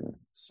 minutes,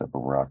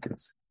 several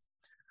rockets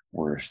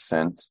were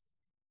sent.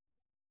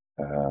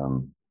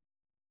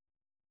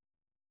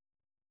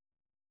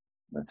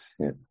 Let's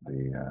hit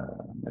the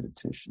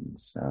meditation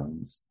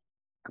sounds.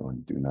 Go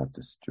and do not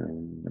disturb.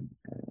 And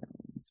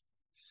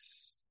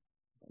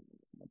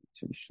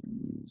meditation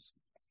music.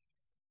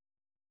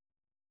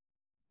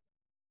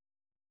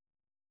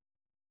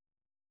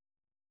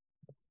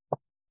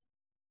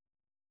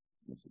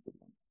 That's a good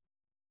one.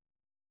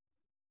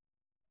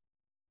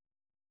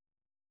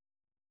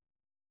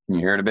 Can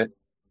you hear it a bit?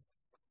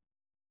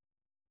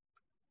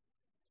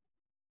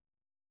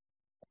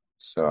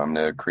 So I'm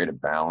going to create a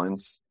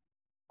balance.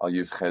 I'll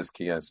use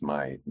Chezki as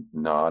my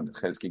nod.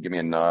 Chezki, give me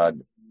a nod.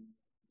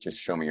 Just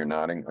show me you're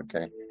nodding,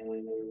 okay?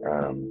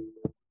 I'm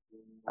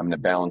going to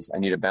balance. I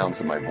need a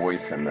balance of my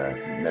voice and the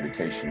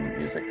meditation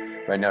music.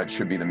 Right now, it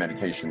should be the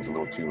meditation's a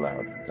little too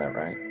loud. Is that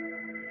right?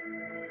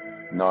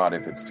 Nod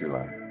if it's too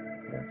loud.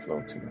 Yeah, it's a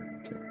little too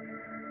loud. Okay.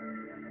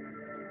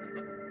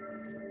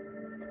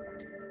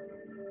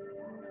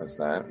 How's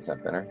that? Is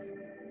that better?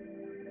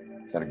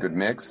 Is that a good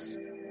mix?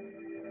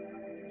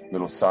 A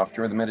little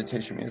softer with the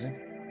meditation music?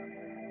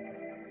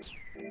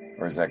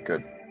 Or is that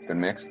good? Good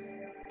mix?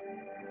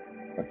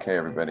 Okay,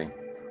 everybody,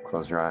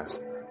 close your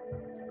eyes.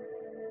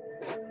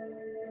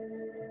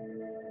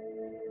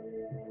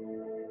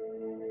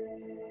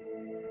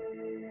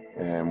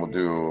 And we'll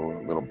do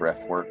a little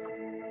breath work.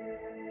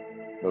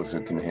 Those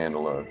who can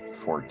handle a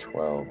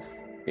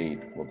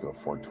 4-12-8, we'll do a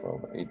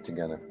 4-12-8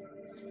 together.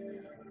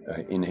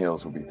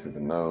 Inhales will be through the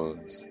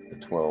nose. The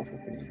 12 will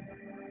be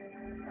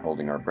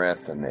holding our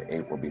breath, and the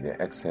 8 will be the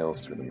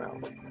exhales through the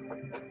mouth.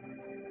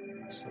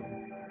 So,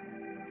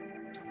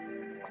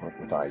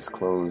 with eyes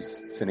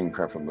closed, sitting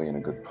preferably in a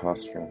good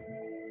posture.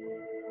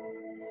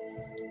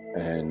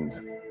 And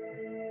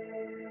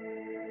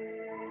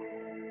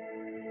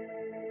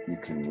you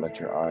can let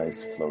your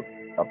eyes float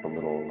up a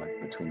little, like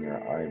between your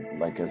eye,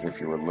 like as if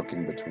you were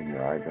looking between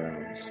your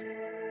eyebrows.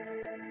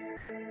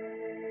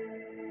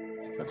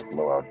 Let's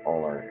blow out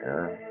all our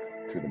air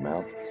through the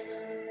mouth.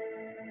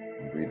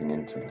 And breathing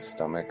into the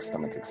stomach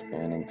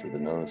expanding through the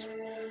nose.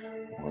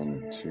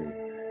 1, 2,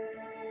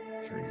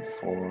 3,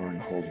 4,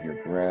 and holding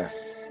your breath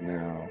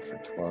now for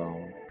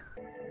 12.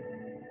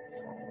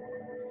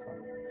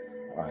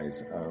 4, 5.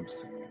 Eyes up.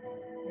 7,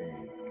 8,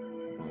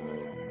 9,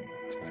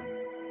 10,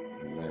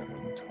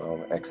 11,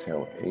 12.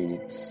 Exhale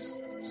 8,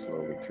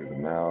 slowly through the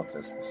mouth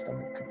as the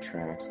stomach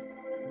contracts.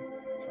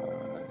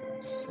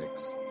 5,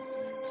 6,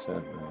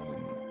 7,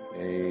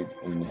 8.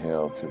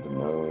 Inhale through the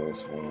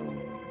nose.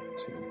 1,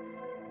 2,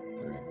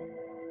 3,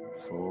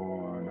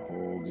 4, and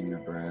holding your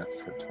breath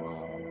for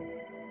 12.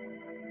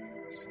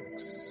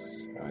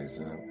 6, eyes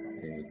up,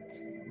 8,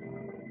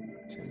 9,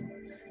 10,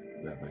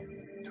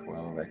 11,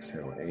 12.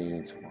 Exhale 8,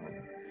 1,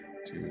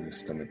 2.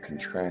 Stomach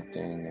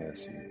contracting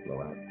as you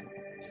blow out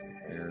the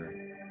air.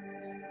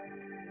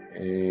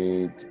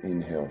 8,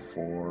 inhale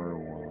 4,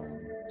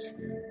 1,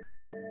 2,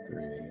 3,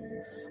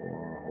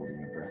 4. Holding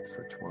your breath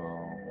for 12.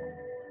 1,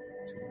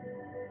 2,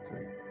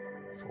 3,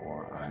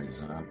 4. Eyes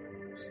up.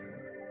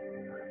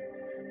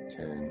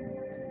 10,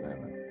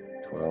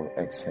 11, 12.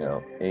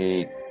 Exhale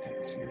 8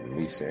 as you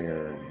release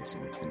air and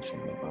some tension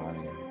in the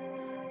body.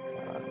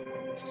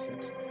 5,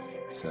 6,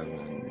 7,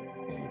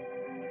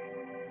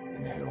 8.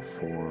 Inhale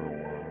 4,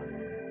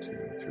 1, 2.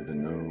 Through the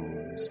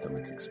nose,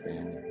 stomach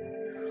expanding.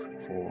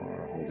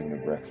 4, holding the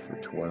breath for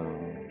 12,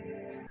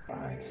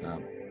 eyes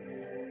up,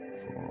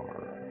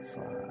 4,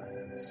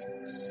 5,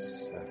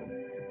 6, 7,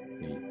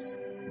 8,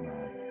 9,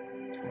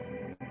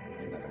 10,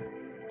 11,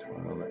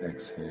 12,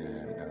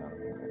 exhale,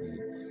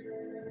 8,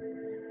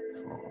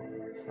 4,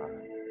 5,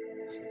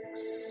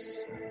 6,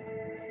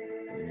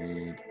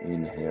 7, 8,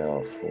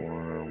 inhale, 4,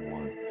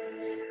 1,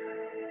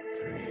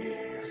 3,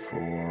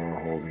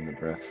 4, holding the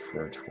breath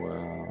for 12,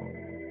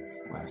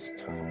 last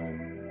time,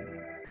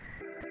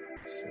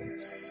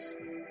 6,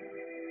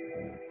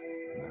 8,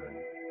 9,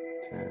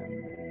 10,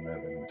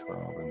 11,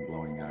 12, and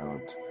blowing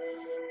out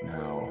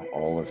now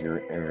all of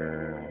your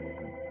air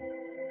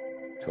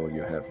until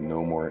you have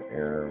no more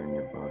air in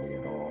your body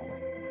at all.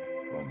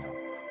 Blowing out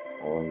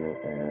all your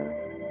air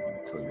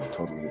until you're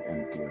totally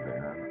empty of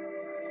air.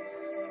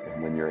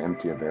 And when you're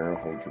empty of air,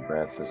 hold your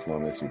breath as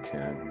long as you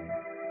can.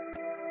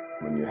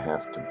 When you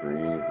have to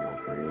breathe, you'll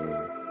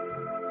breathe.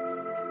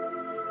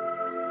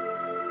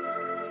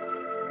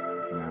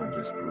 Now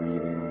just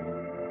breathing,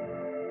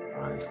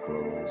 eyes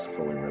closed,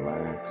 fully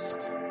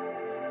relaxed.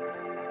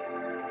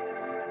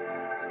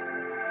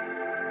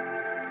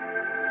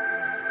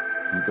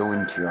 You go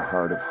into your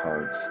heart of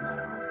hearts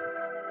now,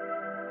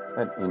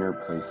 that inner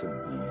place of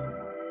being.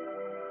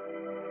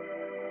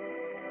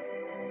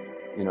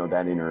 You know,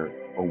 that inner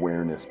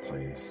awareness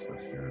place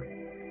of your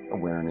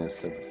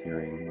awareness of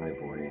hearing my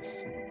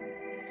voice. And,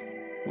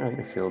 you know,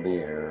 you feel the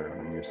air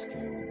on your skin.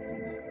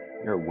 And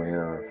you're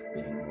aware of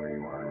being where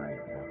you are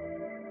right now.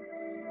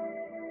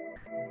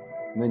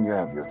 And then you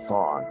have your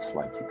thoughts,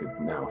 like you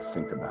could now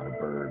think about a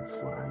bird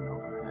flying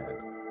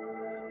overhead,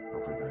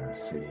 over the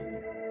city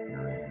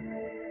you're in.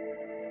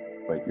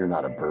 But you're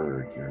not a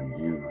bird, you're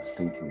you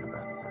thinking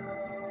about a bird.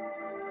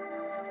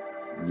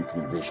 You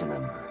can envision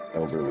an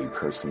elderly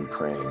person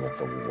praying at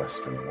the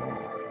Western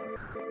Wall.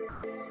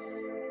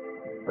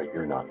 But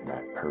you're not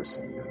that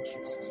person, you're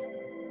just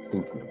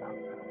thinking about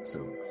that.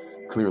 So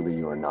clearly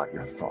you are not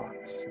your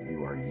thoughts,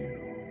 you are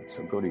you.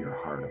 So go to your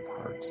heart of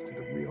hearts, to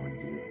the real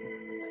you,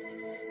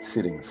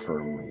 sitting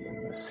firmly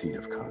in the seat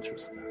of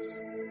consciousness,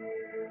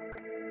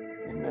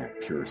 in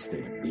that pure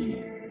state of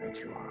being that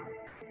you are.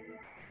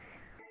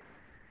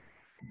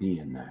 Be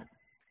in that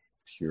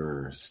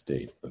pure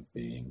state of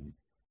being.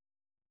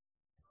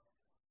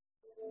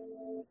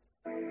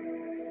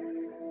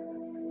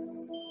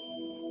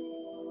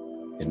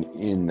 And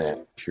in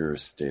that pure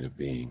state of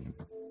being,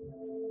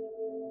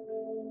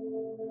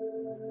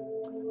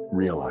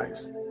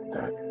 realize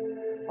that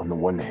on the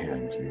one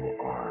hand, you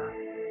are,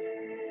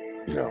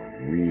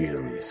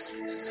 really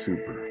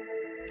super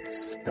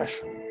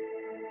special,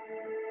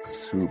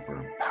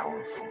 super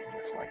powerful,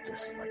 with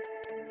this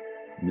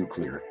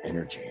nuclear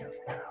energy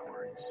of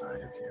power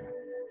inside of you.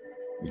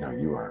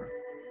 You are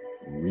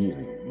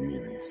really,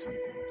 really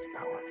something that's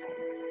powerful.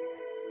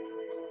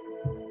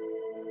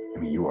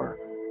 You are,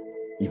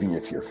 even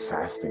if you're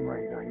fasting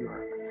right now, you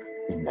are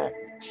in that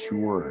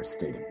pure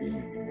state of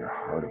being, in your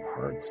heart of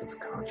hearts of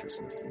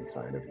consciousness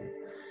inside of you.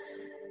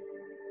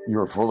 You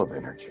are full of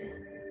energy,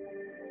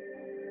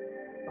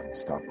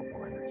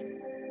 unstoppable energy,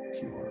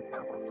 pure,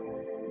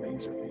 powerful,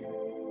 laser beam.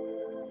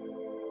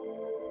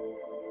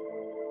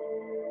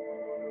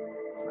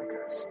 Like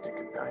a stick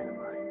of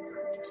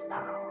dynamite, just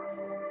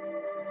powerful.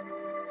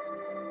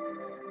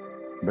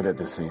 But at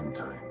the same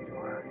time, you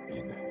are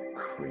in a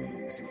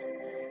crazy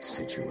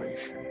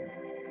situation.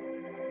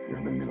 You're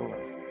in the middle of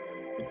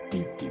a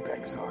deep, deep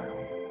exile.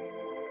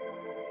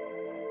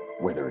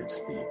 Whether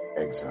it's the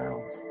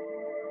exiled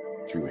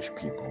Jewish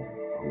people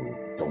who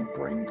don't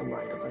bring the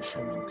light of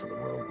Hashem into the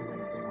world the way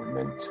they were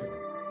meant to,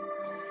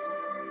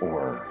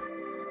 or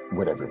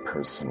whatever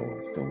personal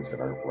things that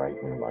aren't right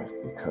in your life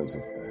because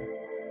of the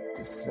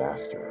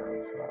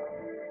disaster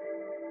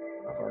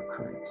of our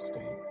current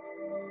state.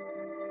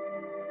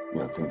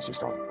 Things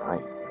just aren't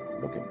right.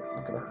 Look at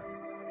our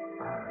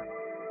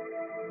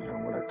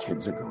what our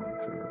kids are going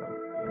through.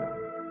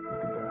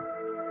 Look at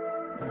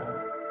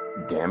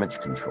the damage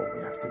control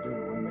we have to do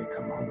when they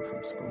come home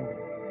from school.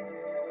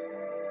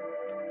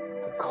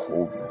 The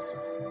coldness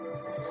of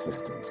the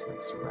systems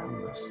that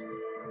surround us.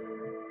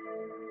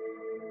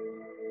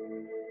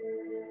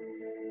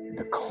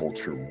 The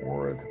culture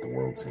war that the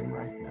world's in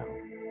right now.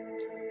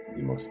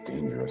 The most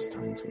dangerous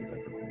times we've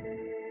ever been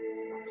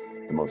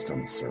in. The most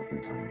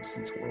uncertain times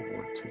since World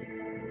War II.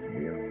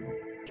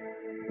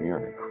 We are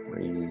in a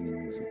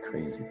crazy,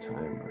 crazy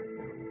time right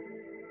now.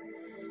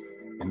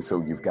 And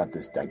so you've got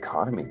this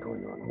dichotomy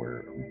going on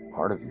where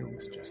part of you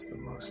is just the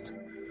most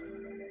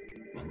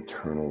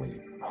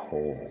internally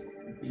whole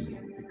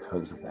being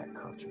because of that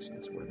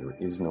consciousness, where there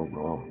is no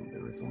wrong,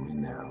 there is only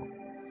now,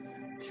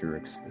 pure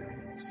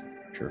experience,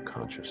 pure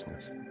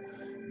consciousness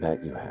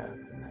that you have,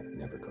 and that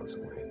never goes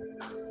away.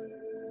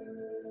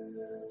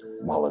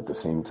 While at the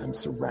same time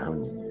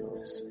surrounding you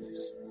is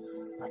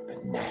like the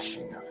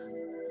gnashing of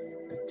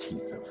the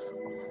teeth of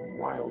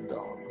wild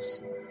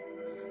dogs,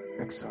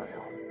 of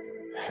exile,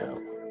 hell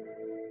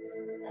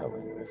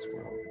in this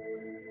world.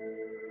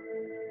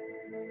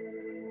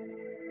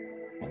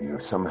 And you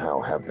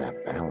somehow have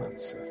that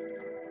balance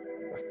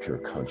of pure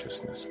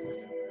consciousness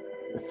with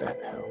with that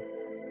hell.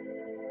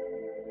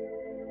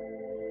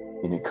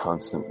 In a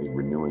constantly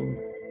renewing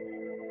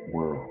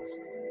world,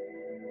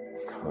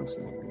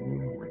 constantly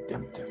renewing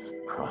redemptive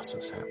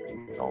process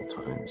happening at all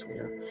times. We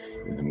are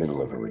in the middle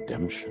of a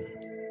redemption.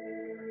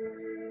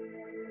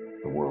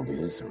 The world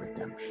is a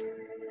redemption.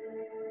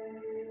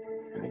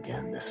 And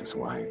again, this is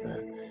why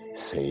the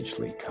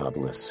sagely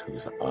Kabbalists,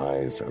 whose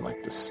eyes are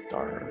like the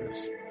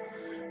stars,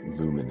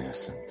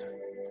 luminescent,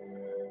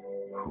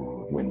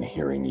 who, when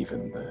hearing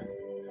even the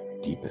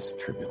deepest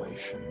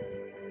tribulation,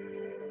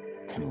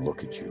 can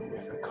look at you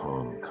with a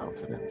calm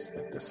confidence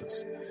that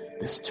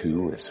this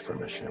too is from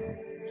Hashem.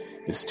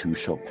 This too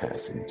shall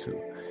pass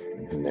into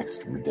the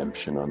next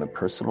redemption on a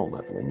personal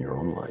level in your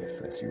own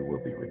life, as you will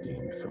be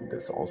redeemed from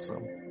this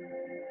also.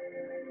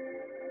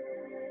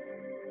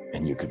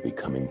 And you could be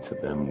coming to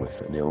them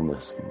with an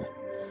illness, and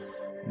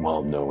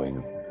while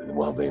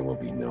they will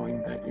be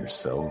knowing that your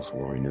cells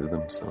will renew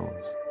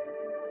themselves.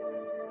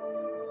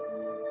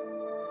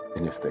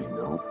 And if they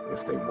won't,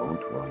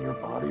 well, your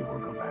body will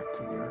go back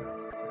to the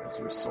earth as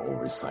your soul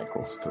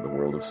recycles to the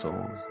world of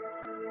souls.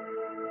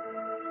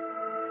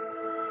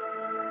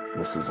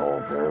 This is all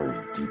very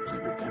deeply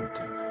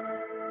redemptive,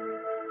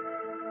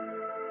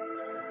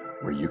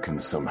 where you can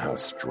somehow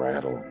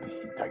straddle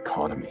the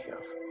dichotomy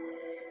of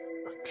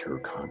pure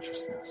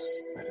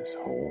consciousness that is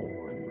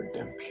whole and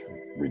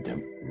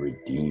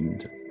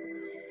redeemed,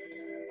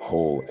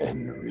 whole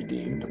and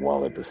redeemed,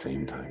 while at the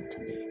same time to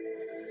be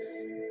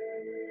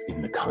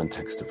in the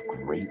context of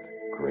great,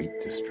 great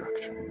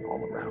destruction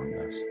all around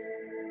us,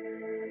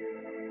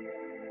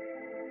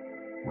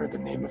 where the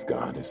name of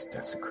God is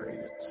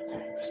desecrated,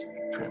 stands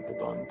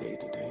trampled on day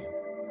to day,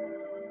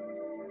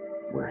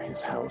 where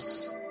his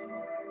house,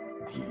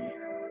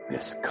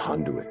 this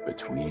conduit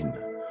between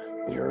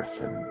the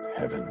earth and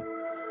heaven,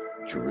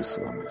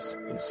 Jerusalem is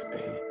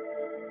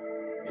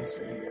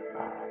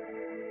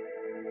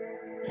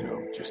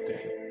just a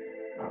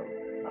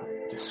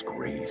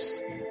disgrace,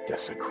 a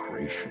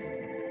desecration,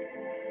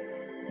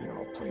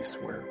 a place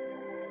where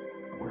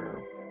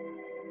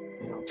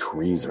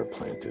trees are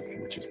planted,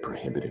 which is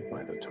prohibited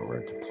by the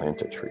Torah to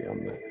plant a tree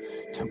on the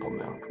Temple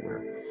Mount,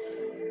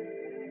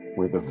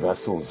 where the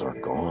vessels are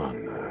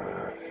gone,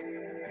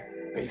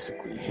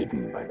 basically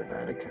hidden by the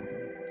Vatican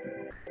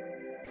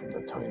from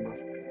the time of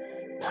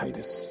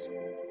Titus's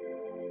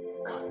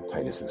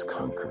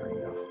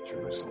conquering of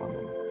Jerusalem,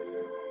 and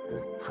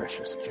the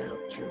precious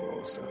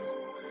jewels of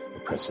the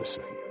precious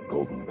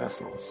golden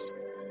vessels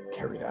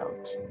carried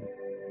out and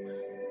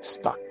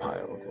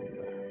stockpiled in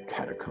the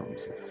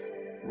catacombs of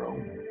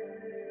Rome.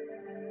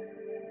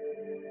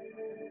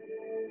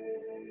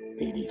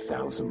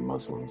 80,000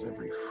 Muslims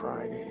every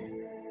Friday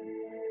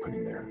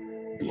putting their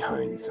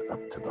behinds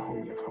up to the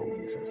Holy of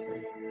Holies as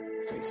they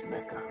face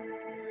Mecca,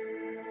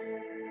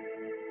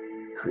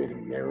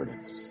 creating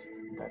narratives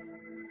that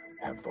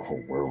have the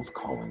whole world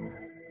calling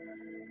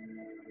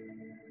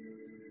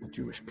the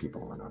Jewish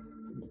people and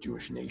the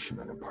Jewish nation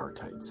an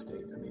apartheid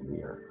state. I mean,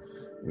 we are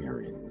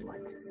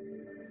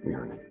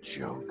in a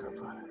joke of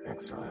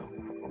exile.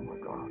 Oh my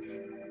gosh,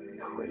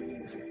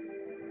 crazy.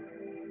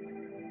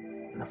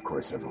 And of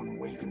course, everyone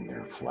waving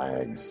their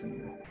flags,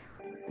 and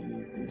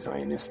the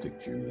Zionistic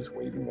Jews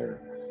waving their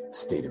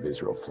State of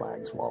Israel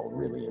flags, while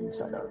really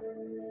inside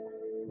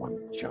one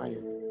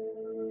giant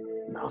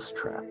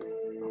mousetrap,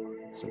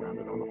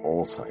 surrounded on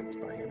all sides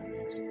by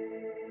enemies,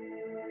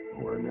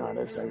 who are not,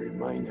 as I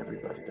remind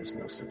everybody, there's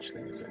no such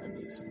thing as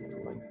enemies.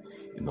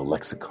 In the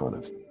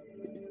lexicon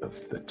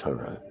of the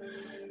Torah,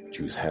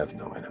 Jews have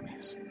no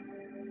enemies.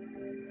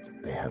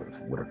 They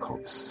have what are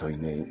called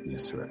Soinei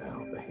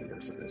Yisrael, the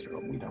haters of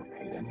Israel. We don't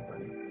hate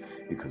anybody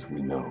because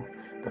we know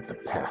that the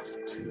path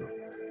to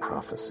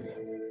prophecy,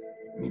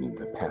 meaning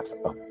the path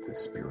up the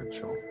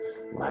spiritual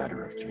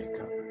ladder of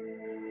Jacob,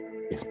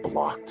 is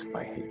blocked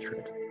by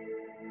hatred.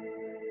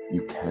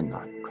 You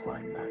cannot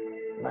climb that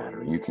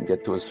ladder. You can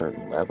get to a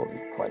certain level,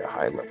 quite a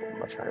high level,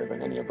 much higher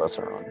than any of us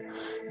are on,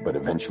 but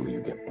eventually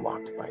you get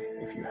blocked by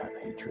if you have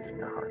hatred in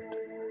your heart.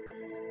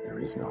 There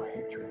is no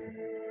hatred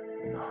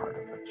in the heart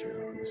of a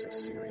Jew who is a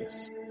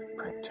serious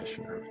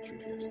practitioner of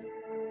Judaism.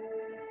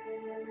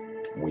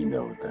 We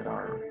know that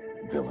our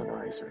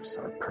villainizers,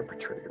 our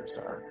perpetrators,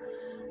 our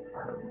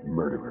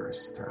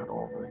murderers throughout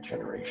all the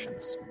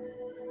generations,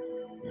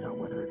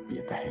 whether it be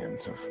at the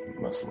hands of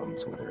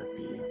Muslims, whether it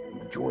be the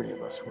majority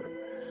of us were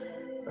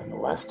in the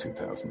last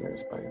 2,000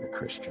 years by the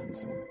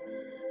Christians,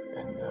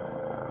 and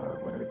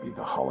whether it be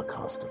the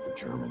Holocaust of the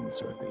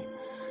Germans or the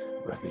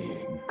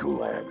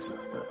gulags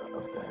of the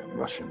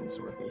Russians,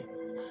 or the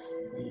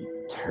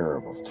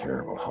terrible,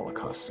 terrible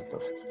holocausts of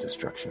the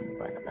destruction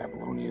by the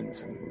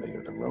Babylonians and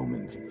later the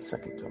Romans in the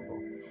Second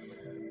Temple.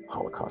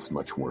 Holocaust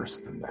much worse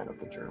than that of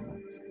the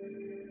Germans.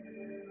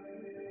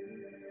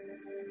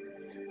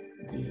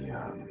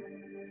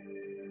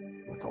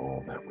 With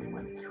all that we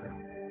went through,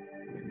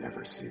 we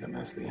never see them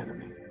as the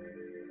enemy.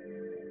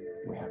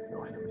 We have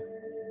no enemy.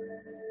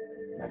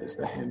 That is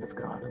the hand of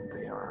God, and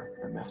they are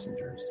the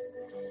messengers.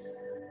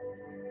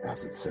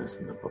 As it says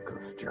in the book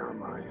of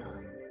Jeremiah,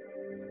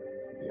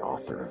 the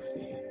author of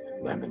the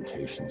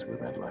Lamentations we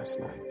read last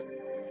night.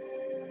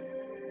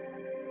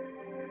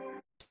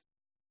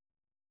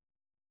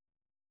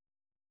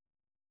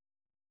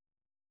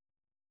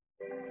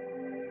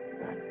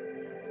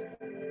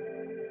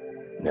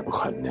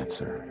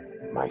 Nebuchadnezzar,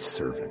 my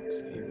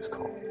servant, he was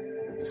called.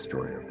 The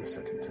destroyer of the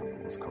second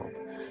temple was called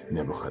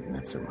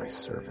Nebuchadnezzar, my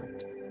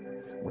servant.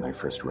 When I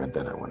first read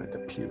that, I wanted to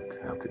puke.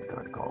 How could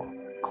God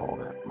call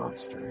that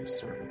monster his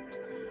servant?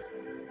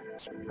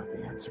 But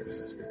the answer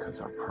is because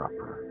the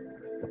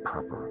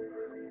proper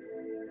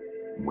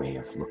way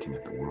of looking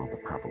at the world, the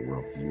proper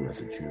worldview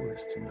as a Jew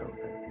is to know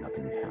that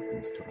nothing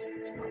happens to us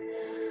that's not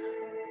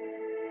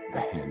the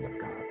hand of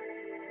God,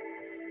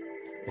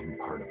 and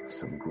part of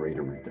some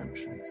greater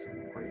redemption,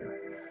 some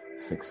greater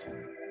fixing.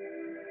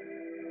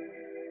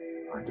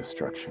 Our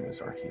destruction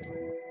is our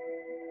healing.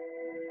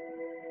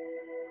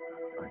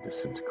 Our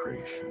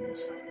disintegration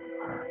is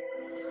our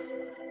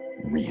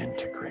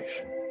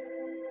reintegration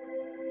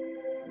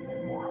in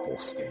a more whole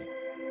state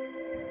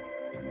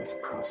in this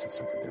process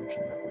of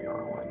redemption that we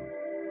are on.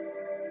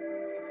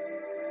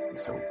 And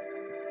so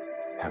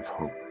have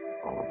hope,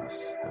 all of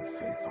us, have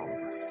faith, all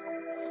of us,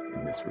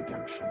 in this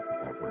redemption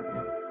that we're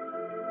in.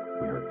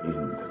 We are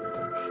in the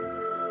redemption.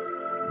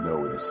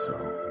 Know it is so.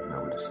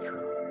 Know it is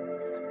true.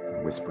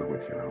 And whisper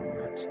with your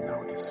own lips,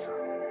 know it is so.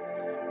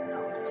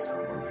 Know it is so.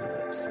 Move your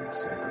lips and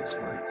say those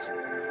words.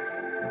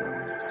 Know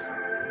it is so.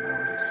 Know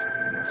it is so.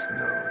 You must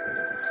know that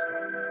it is so.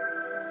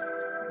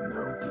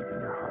 Know deep in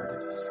your heart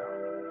it is so.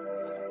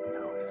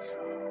 Know it is so.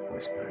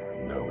 Whisper,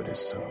 know it is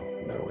so.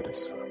 Know it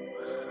is so.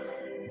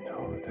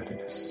 Know that it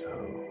is so.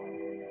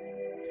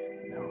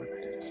 Know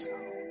that it is so.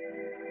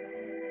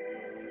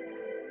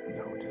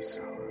 Know it is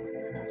so.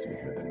 And as you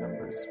hear the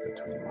numbers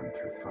between 1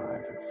 through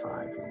 5, and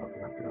 5, you'll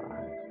open up your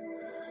eyes.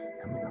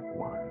 Coming up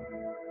 1,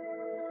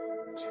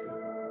 2,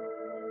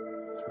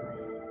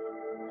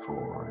 3,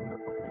 4, and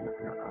opening up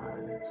your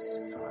eyes.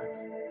 5.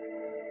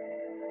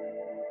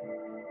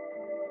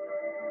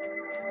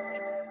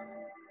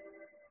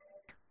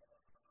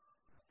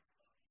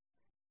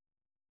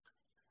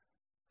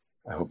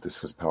 I hope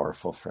this was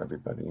powerful for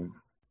everybody.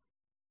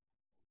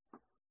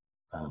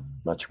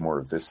 Much more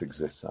of this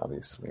exists,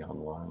 obviously,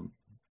 online.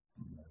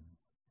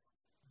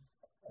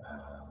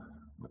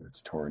 Whether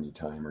it's Torah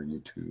Anytime or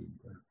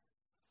YouTube or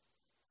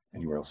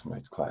anywhere else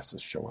my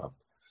classes show up.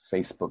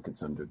 Facebook,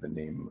 it's under the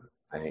name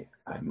I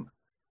am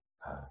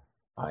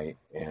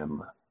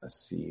a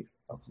sea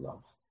of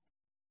love.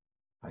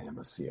 I am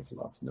a sea of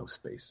love, no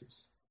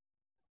spaces.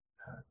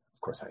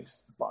 Of course, I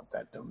bought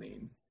that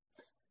domain.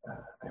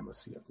 I am a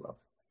sea of love.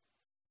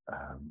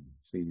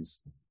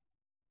 Please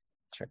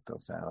check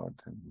those out,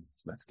 and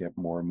let's get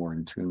more and more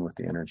in tune with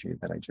the energy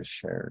that I just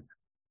shared.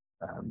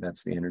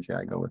 That's the energy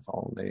I go with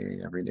all day,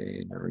 every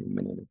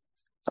minute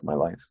of my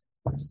life.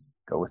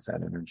 Go with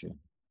that energy.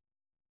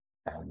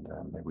 And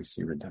may we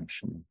see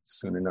redemption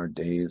soon in our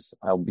days.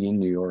 I'll be in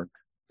New York.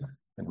 If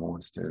anyone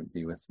wants to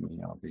be with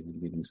me, I'll be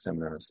leading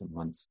seminars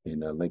in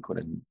Lakewood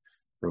and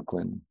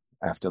Brooklyn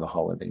after the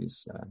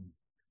holidays.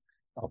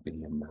 I'll be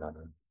in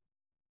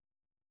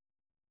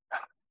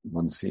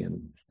Muncie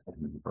in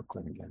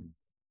Brooklyn again.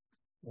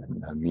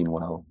 And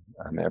meanwhile,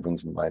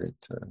 everyone's invited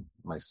to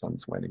my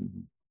son's wedding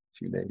in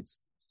 2 days,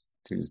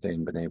 Tuesday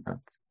in B'nai Brak.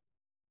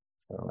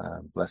 So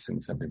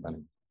blessings,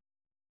 everybody.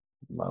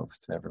 Love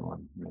to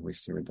everyone. May we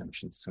see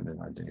redemption soon in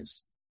our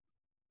days.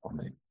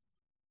 Amen.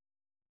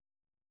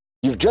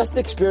 You've just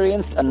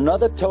experienced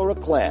another Torah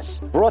class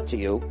brought to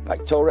you by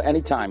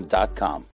TorahAnytime.com.